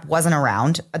medicine cup wasn't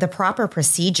around, the proper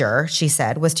procedure, she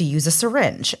said, was to use a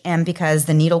syringe. And because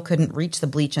the needle couldn't reach the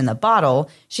bleach in the bottle,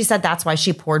 she said that's why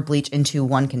she poured bleach into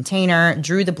one container,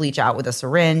 drew the bleach out with a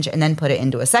syringe, and then put it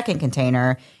into a second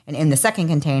container. And in the second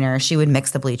container, she would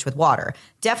mix the bleach with water.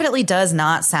 Definitely does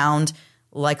not sound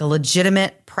like a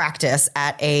legitimate practice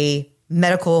at a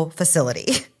medical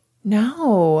facility.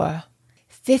 No.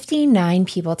 59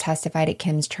 people testified at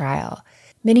Kim's trial.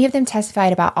 Many of them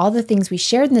testified about all the things we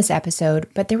shared in this episode,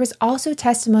 but there was also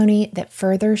testimony that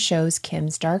further shows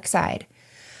Kim's dark side.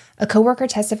 A coworker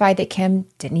testified that Kim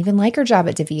didn't even like her job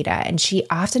at DaVita, and she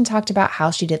often talked about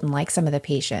how she didn't like some of the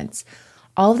patients.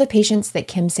 All of the patients that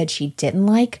Kim said she didn't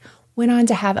like went on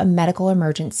to have a medical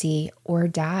emergency or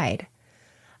died.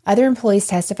 Other employees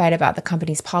testified about the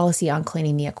company's policy on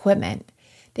cleaning the equipment.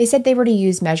 They said they were to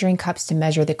use measuring cups to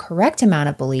measure the correct amount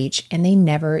of bleach, and they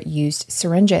never used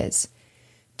syringes.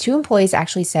 2 employees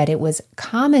actually said it was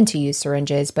common to use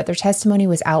syringes, but their testimony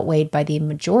was outweighed by the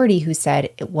majority who said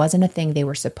it wasn't a thing they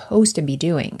were supposed to be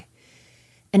doing.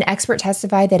 An expert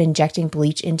testified that injecting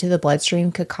bleach into the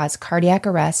bloodstream could cause cardiac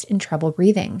arrest and trouble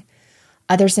breathing.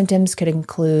 Other symptoms could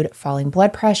include falling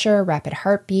blood pressure, rapid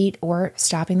heartbeat, or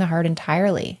stopping the heart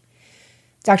entirely.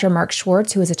 Dr. Mark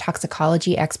Schwartz, who is a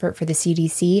toxicology expert for the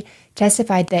CDC,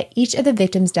 testified that each of the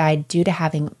victims died due to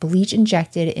having bleach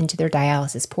injected into their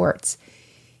dialysis ports.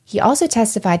 He also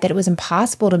testified that it was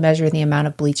impossible to measure the amount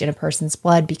of bleach in a person's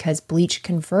blood because bleach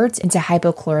converts into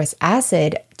hypochlorous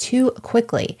acid too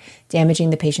quickly,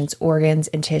 damaging the patient's organs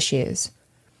and tissues.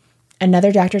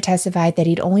 Another doctor testified that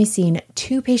he'd only seen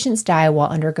 2 patients die while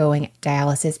undergoing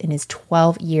dialysis in his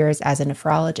 12 years as a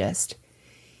nephrologist.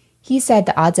 He said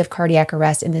the odds of cardiac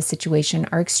arrest in this situation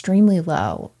are extremely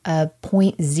low, a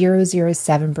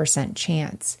 0.007%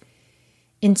 chance.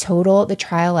 In total, the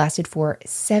trial lasted for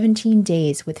 17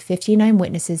 days with 59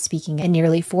 witnesses speaking and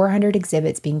nearly 400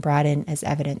 exhibits being brought in as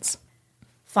evidence.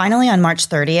 Finally, on March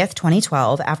 30th,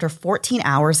 2012, after 14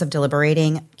 hours of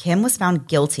deliberating, Kim was found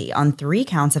guilty on 3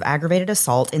 counts of aggravated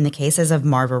assault in the cases of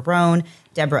Marva Roan,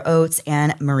 Deborah Oates,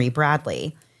 and Marie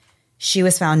Bradley. She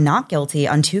was found not guilty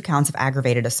on 2 counts of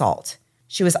aggravated assault.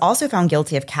 She was also found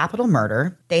guilty of capital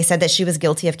murder. They said that she was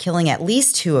guilty of killing at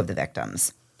least 2 of the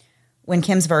victims. When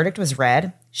Kim's verdict was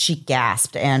read, she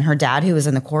gasped, and her dad, who was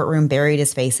in the courtroom, buried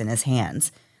his face in his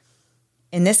hands.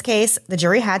 In this case, the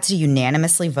jury had to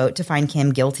unanimously vote to find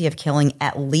Kim guilty of killing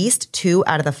at least 2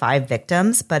 out of the 5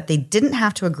 victims, but they didn't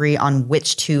have to agree on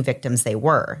which 2 victims they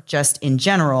were. Just in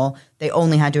general, they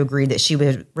only had to agree that she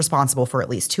was responsible for at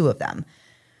least 2 of them.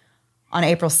 On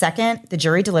April 2nd, the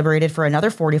jury deliberated for another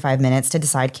 45 minutes to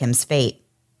decide Kim's fate.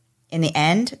 In the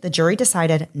end, the jury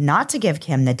decided not to give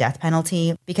Kim the death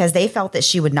penalty because they felt that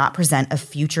she would not present a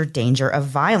future danger of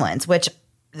violence, which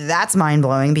that's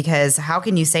mind-blowing because how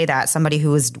can you say that somebody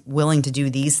who is willing to do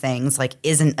these things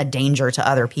isn't a danger to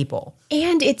other people?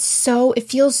 And it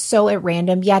feels so at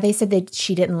random. Yeah, they said that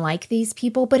she didn't like these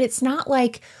people, but it's not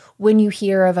like when you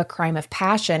hear of a crime of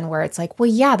passion where it's like, well,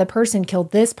 yeah, the person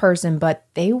killed this person, but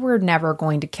they were never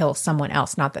going to kill someone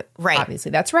else. Not that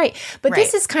obviously that's right. But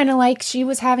this is kind of like she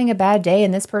was having a bad day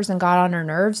and this person got on her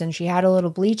nerves and she had a little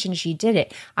bleach and she did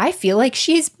it. I feel like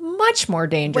she's much more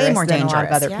dangerous than a lot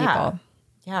of other people.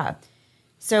 Yeah.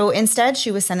 So instead,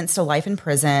 she was sentenced to life in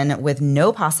prison with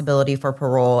no possibility for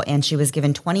parole, and she was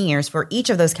given 20 years for each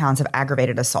of those counts of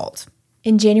aggravated assault.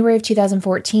 In January of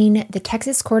 2014, the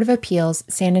Texas Court of Appeals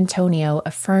San Antonio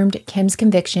affirmed Kim's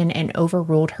conviction and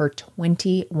overruled her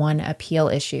 21 appeal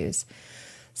issues.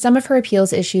 Some of her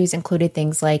appeals issues included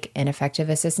things like ineffective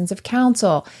assistance of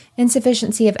counsel,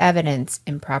 insufficiency of evidence,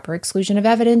 improper exclusion of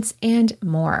evidence, and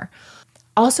more.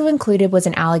 Also included was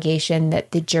an allegation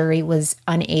that the jury was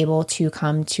unable to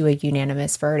come to a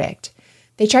unanimous verdict.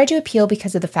 They tried to appeal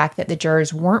because of the fact that the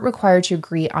jurors weren't required to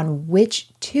agree on which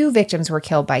two victims were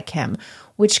killed by Kim,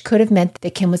 which could have meant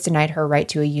that Kim was denied her right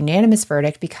to a unanimous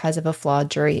verdict because of a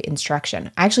flawed jury instruction.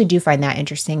 I actually do find that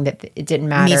interesting that it didn't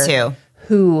matter. Me too.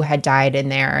 Who had died in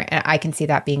there. And I can see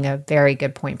that being a very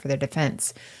good point for the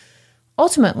defense.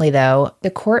 Ultimately, though,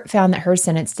 the court found that her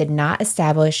sentence did not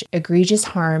establish egregious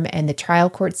harm and the trial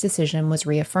court's decision was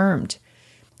reaffirmed.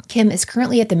 Kim is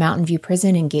currently at the Mountain View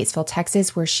Prison in Gatesville,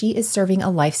 Texas, where she is serving a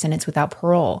life sentence without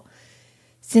parole.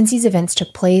 Since these events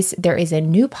took place, there is a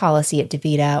new policy at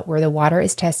DeVita where the water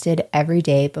is tested every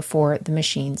day before the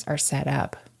machines are set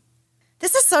up.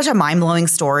 This is such a mind-blowing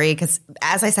story because,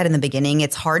 as I said in the beginning,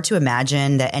 it's hard to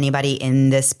imagine that anybody in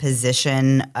this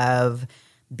position of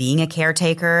being a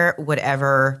caretaker would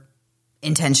ever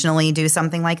intentionally do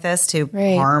something like this to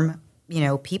harm,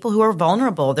 people who are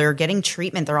vulnerable. They're getting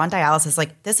treatment. They're on dialysis.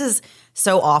 Like, this is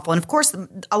so awful. And, of course,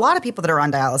 a lot of people that are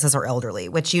on dialysis are elderly,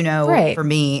 which, for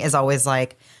me is always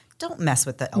like, don't mess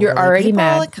with the elderly You're already people.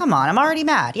 mad. Like, come on. I'm already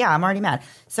mad. Yeah, I'm already mad.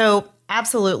 So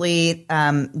absolutely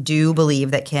do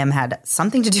believe that Kim had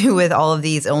something to do with all of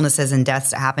these illnesses and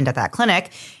deaths that happened at that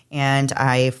clinic. And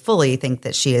I fully think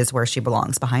that she is where she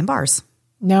belongs, behind bars.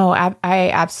 No, I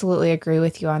absolutely agree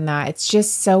with you on that. It's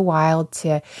just so wild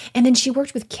to – and then she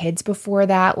worked with kids before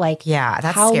that. Like, yeah,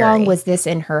 that's how scary. long was this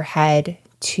in her head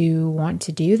to want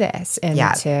to do this and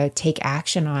to take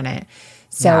action on it?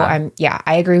 So,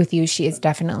 I agree with you. She is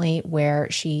definitely where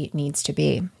she needs to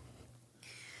be.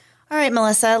 All right,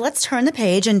 Melissa, let's turn the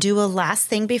page and do a last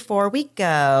thing before we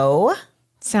go.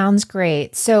 Sounds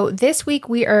great. So this week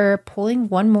we are pulling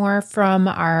one more from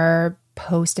our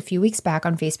post a few weeks back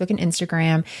on Facebook and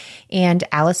Instagram. And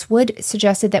Alice Wood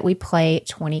suggested that we play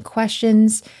 20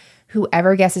 questions.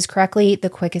 Whoever guesses correctly, the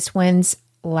quickest wins.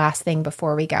 Last thing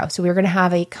before we go. So we're going to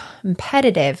have a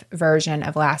competitive version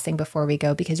of last thing before we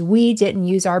go because we didn't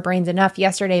use our brains enough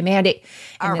yesterday, Mandy,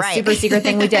 in the super secret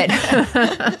thing we did.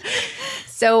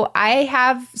 So I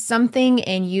have something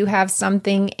and you have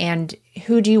something, and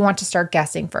who do you want to start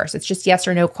guessing first? It's just yes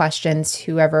or no questions.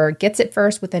 Whoever gets it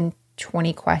first within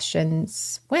 20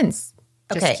 questions wins.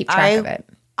 Just keep track of it.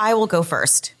 I will go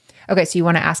first. Okay, so you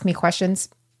want to ask me questions?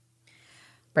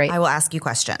 Right. I will ask you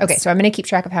questions. Okay, so I'm going to keep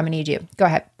track of how many you do. Go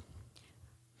ahead.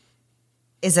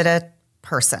 Is it a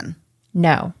person?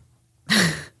 No.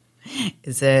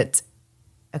 Is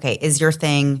your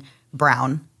thing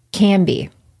brown? Can be.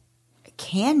 It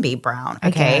can be brown. I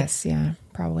Okay. guess, yeah,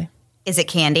 probably. Is it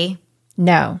candy?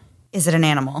 No. Is it an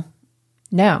animal?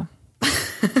 No.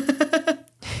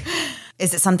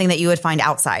 Is it something that you would find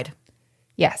outside?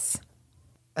 Yes.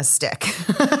 A stick.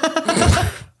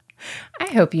 I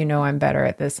hope you know I'm better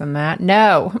at this than that.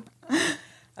 No.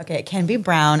 Okay, it can be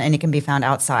brown and it can be found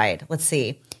outside. Let's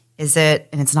see. Is it,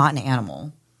 and it's not an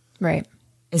animal. Right.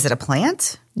 Is it a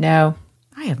plant? No.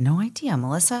 I have no idea,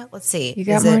 Melissa. Let's see. You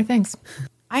got more things.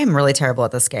 I am really terrible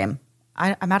at this game.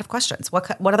 I'm out of questions.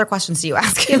 What other questions do you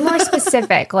ask? Get more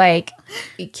specific. Like,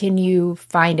 can you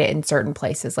find it in certain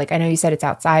places? Like, I know you said it's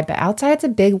outside, but outside's a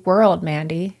big world,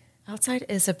 Mandy. Outside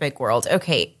is a big world.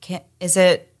 Okay.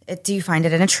 Do you find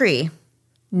it in a tree?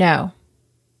 No.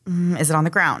 Is it on the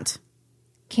ground?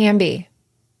 Can be.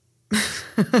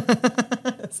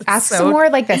 Ask some more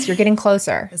like this. You're getting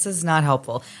closer. This is not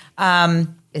helpful.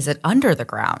 Is it under the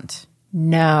ground?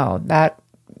 No,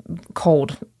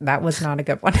 cold. That was not a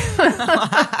good one.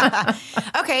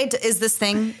 Okay.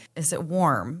 Is it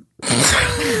warm?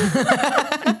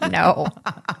 No.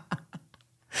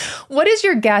 What is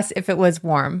your guess if it was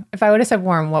warm? If I would have said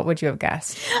warm, what would you have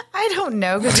guessed? I don't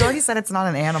know because you already said it's not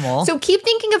an animal. So keep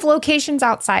thinking of locations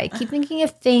outside. Keep thinking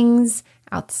of things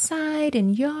outside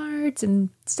and yards and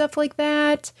stuff like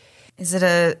that. Is it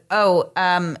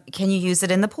can you use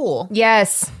it in the pool?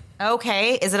 Yes.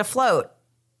 Okay. Is it a float?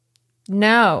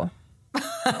 No.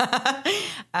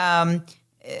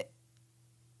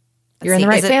 You're in the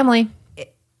right family.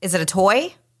 Is it a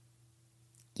toy?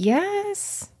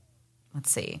 Yes. Let's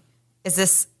see.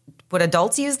 Would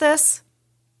adults use this?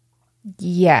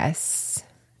 Yes.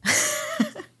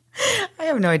 I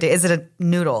have no idea. Is it a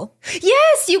noodle?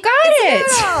 Yes, you got it.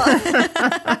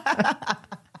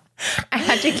 I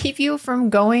had to keep you from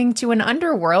going to an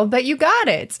underworld, but you got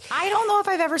it. I don't know if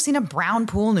I've ever seen a brown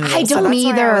pool noodle. I don't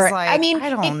either. I mean,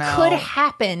 it could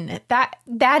happen.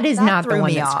 That is not the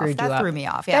one that screwed you up. That threw me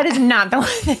off. Yeah. That is not the one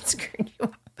that screwed you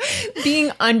up.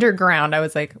 Being underground, I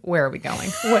was like, where are we going?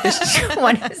 What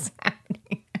is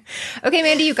happening? Okay,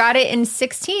 Mandy, you got it in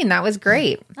 16. That was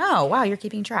great. Oh, wow. You're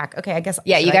keeping track. Okay, I guess.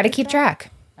 Yeah, you got to keep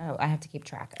track. Oh, I have to keep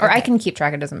track. Or I can keep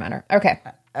track. It doesn't matter. Okay.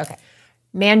 Okay.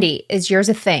 Mandy, is yours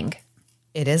a thing?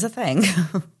 It is a thing.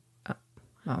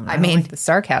 I mean, like the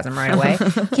sarcasm right away.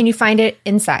 Can you find it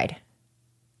inside?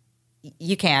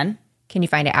 You can. Can you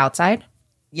find it outside?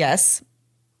 Yes.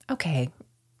 Okay.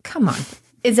 Come on.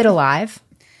 Is it alive?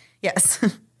 Yes.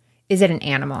 Is it an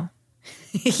animal?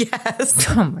 Yes.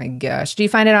 Oh my gosh. Do you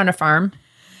find it on a farm?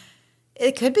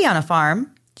 It could be on a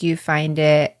farm. Do you find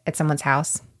it at someone's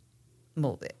house?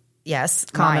 Well, yes.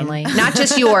 Commonly. Not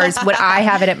just yours. Would I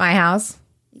have it at my house?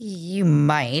 You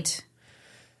might.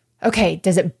 Okay.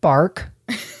 Does it bark?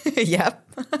 Yep.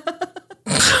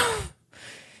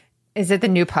 Is it the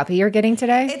new puppy you're getting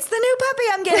today? It's the new puppy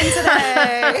I'm getting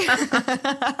today.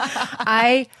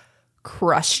 I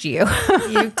crushed you.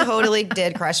 You totally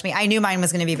did crush me. I knew mine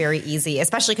was going to be very easy,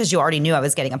 especially because you already knew I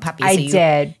was getting a puppy. I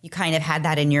did. You kind of had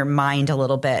that in your mind a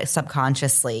little bit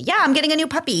subconsciously. Yeah, I'm getting a new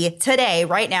puppy today,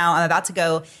 right now. I'm about to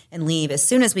go and leave as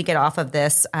soon as we get off of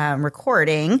this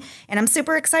recording, and I'm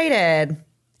super excited.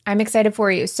 I'm excited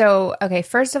for you. So, okay,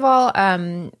 first of all,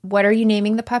 what are you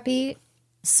naming the puppy?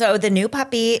 So the new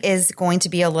puppy is going to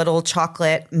be a little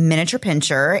chocolate miniature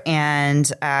pinscher, and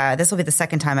this will be the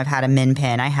second time I've had a min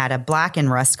pin. I had a black and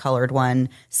rust colored one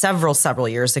several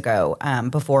years ago,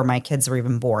 before my kids were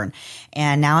even born.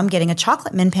 And now I'm getting a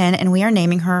chocolate min pin, and we are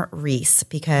naming her Reese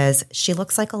because she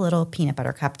looks like a little peanut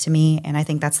butter cup to me, and I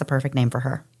think that's the perfect name for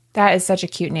her. That is such a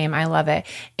cute name. I love it.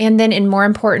 And then in more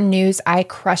important news, I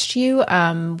crushed you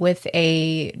with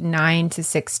a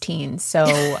 9-16. So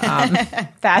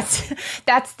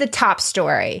that's the top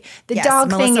story. The dog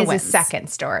Melissa thing is wins. a second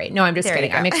story. No, I'm just There you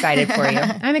kidding. go. I'm excited for you.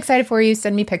 I'm excited for you.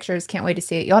 Send me pictures. Can't wait to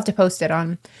see it. You'll have to post it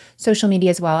on social media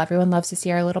as well. Everyone loves to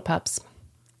see our little pups.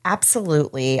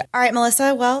 Absolutely. All right,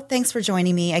 Melissa. Well, thanks for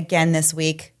joining me again this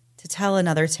week to tell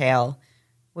another tale.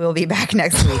 We'll be back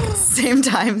next week. Same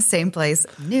time, same place,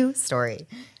 new story.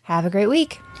 Have a great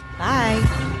week. Bye.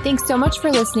 Thanks so much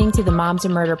for listening to the Moms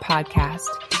and Murder podcast.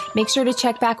 Make sure to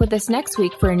check back with us next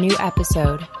week for a new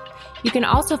episode. You can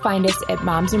also find us at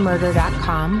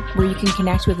momsandmurder.com, where you can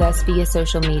connect with us via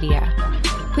social media.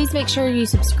 Please make sure you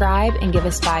subscribe and give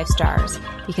us 5 stars,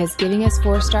 because giving us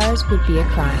 4 stars would be a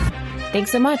crime.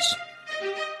 Thanks so much.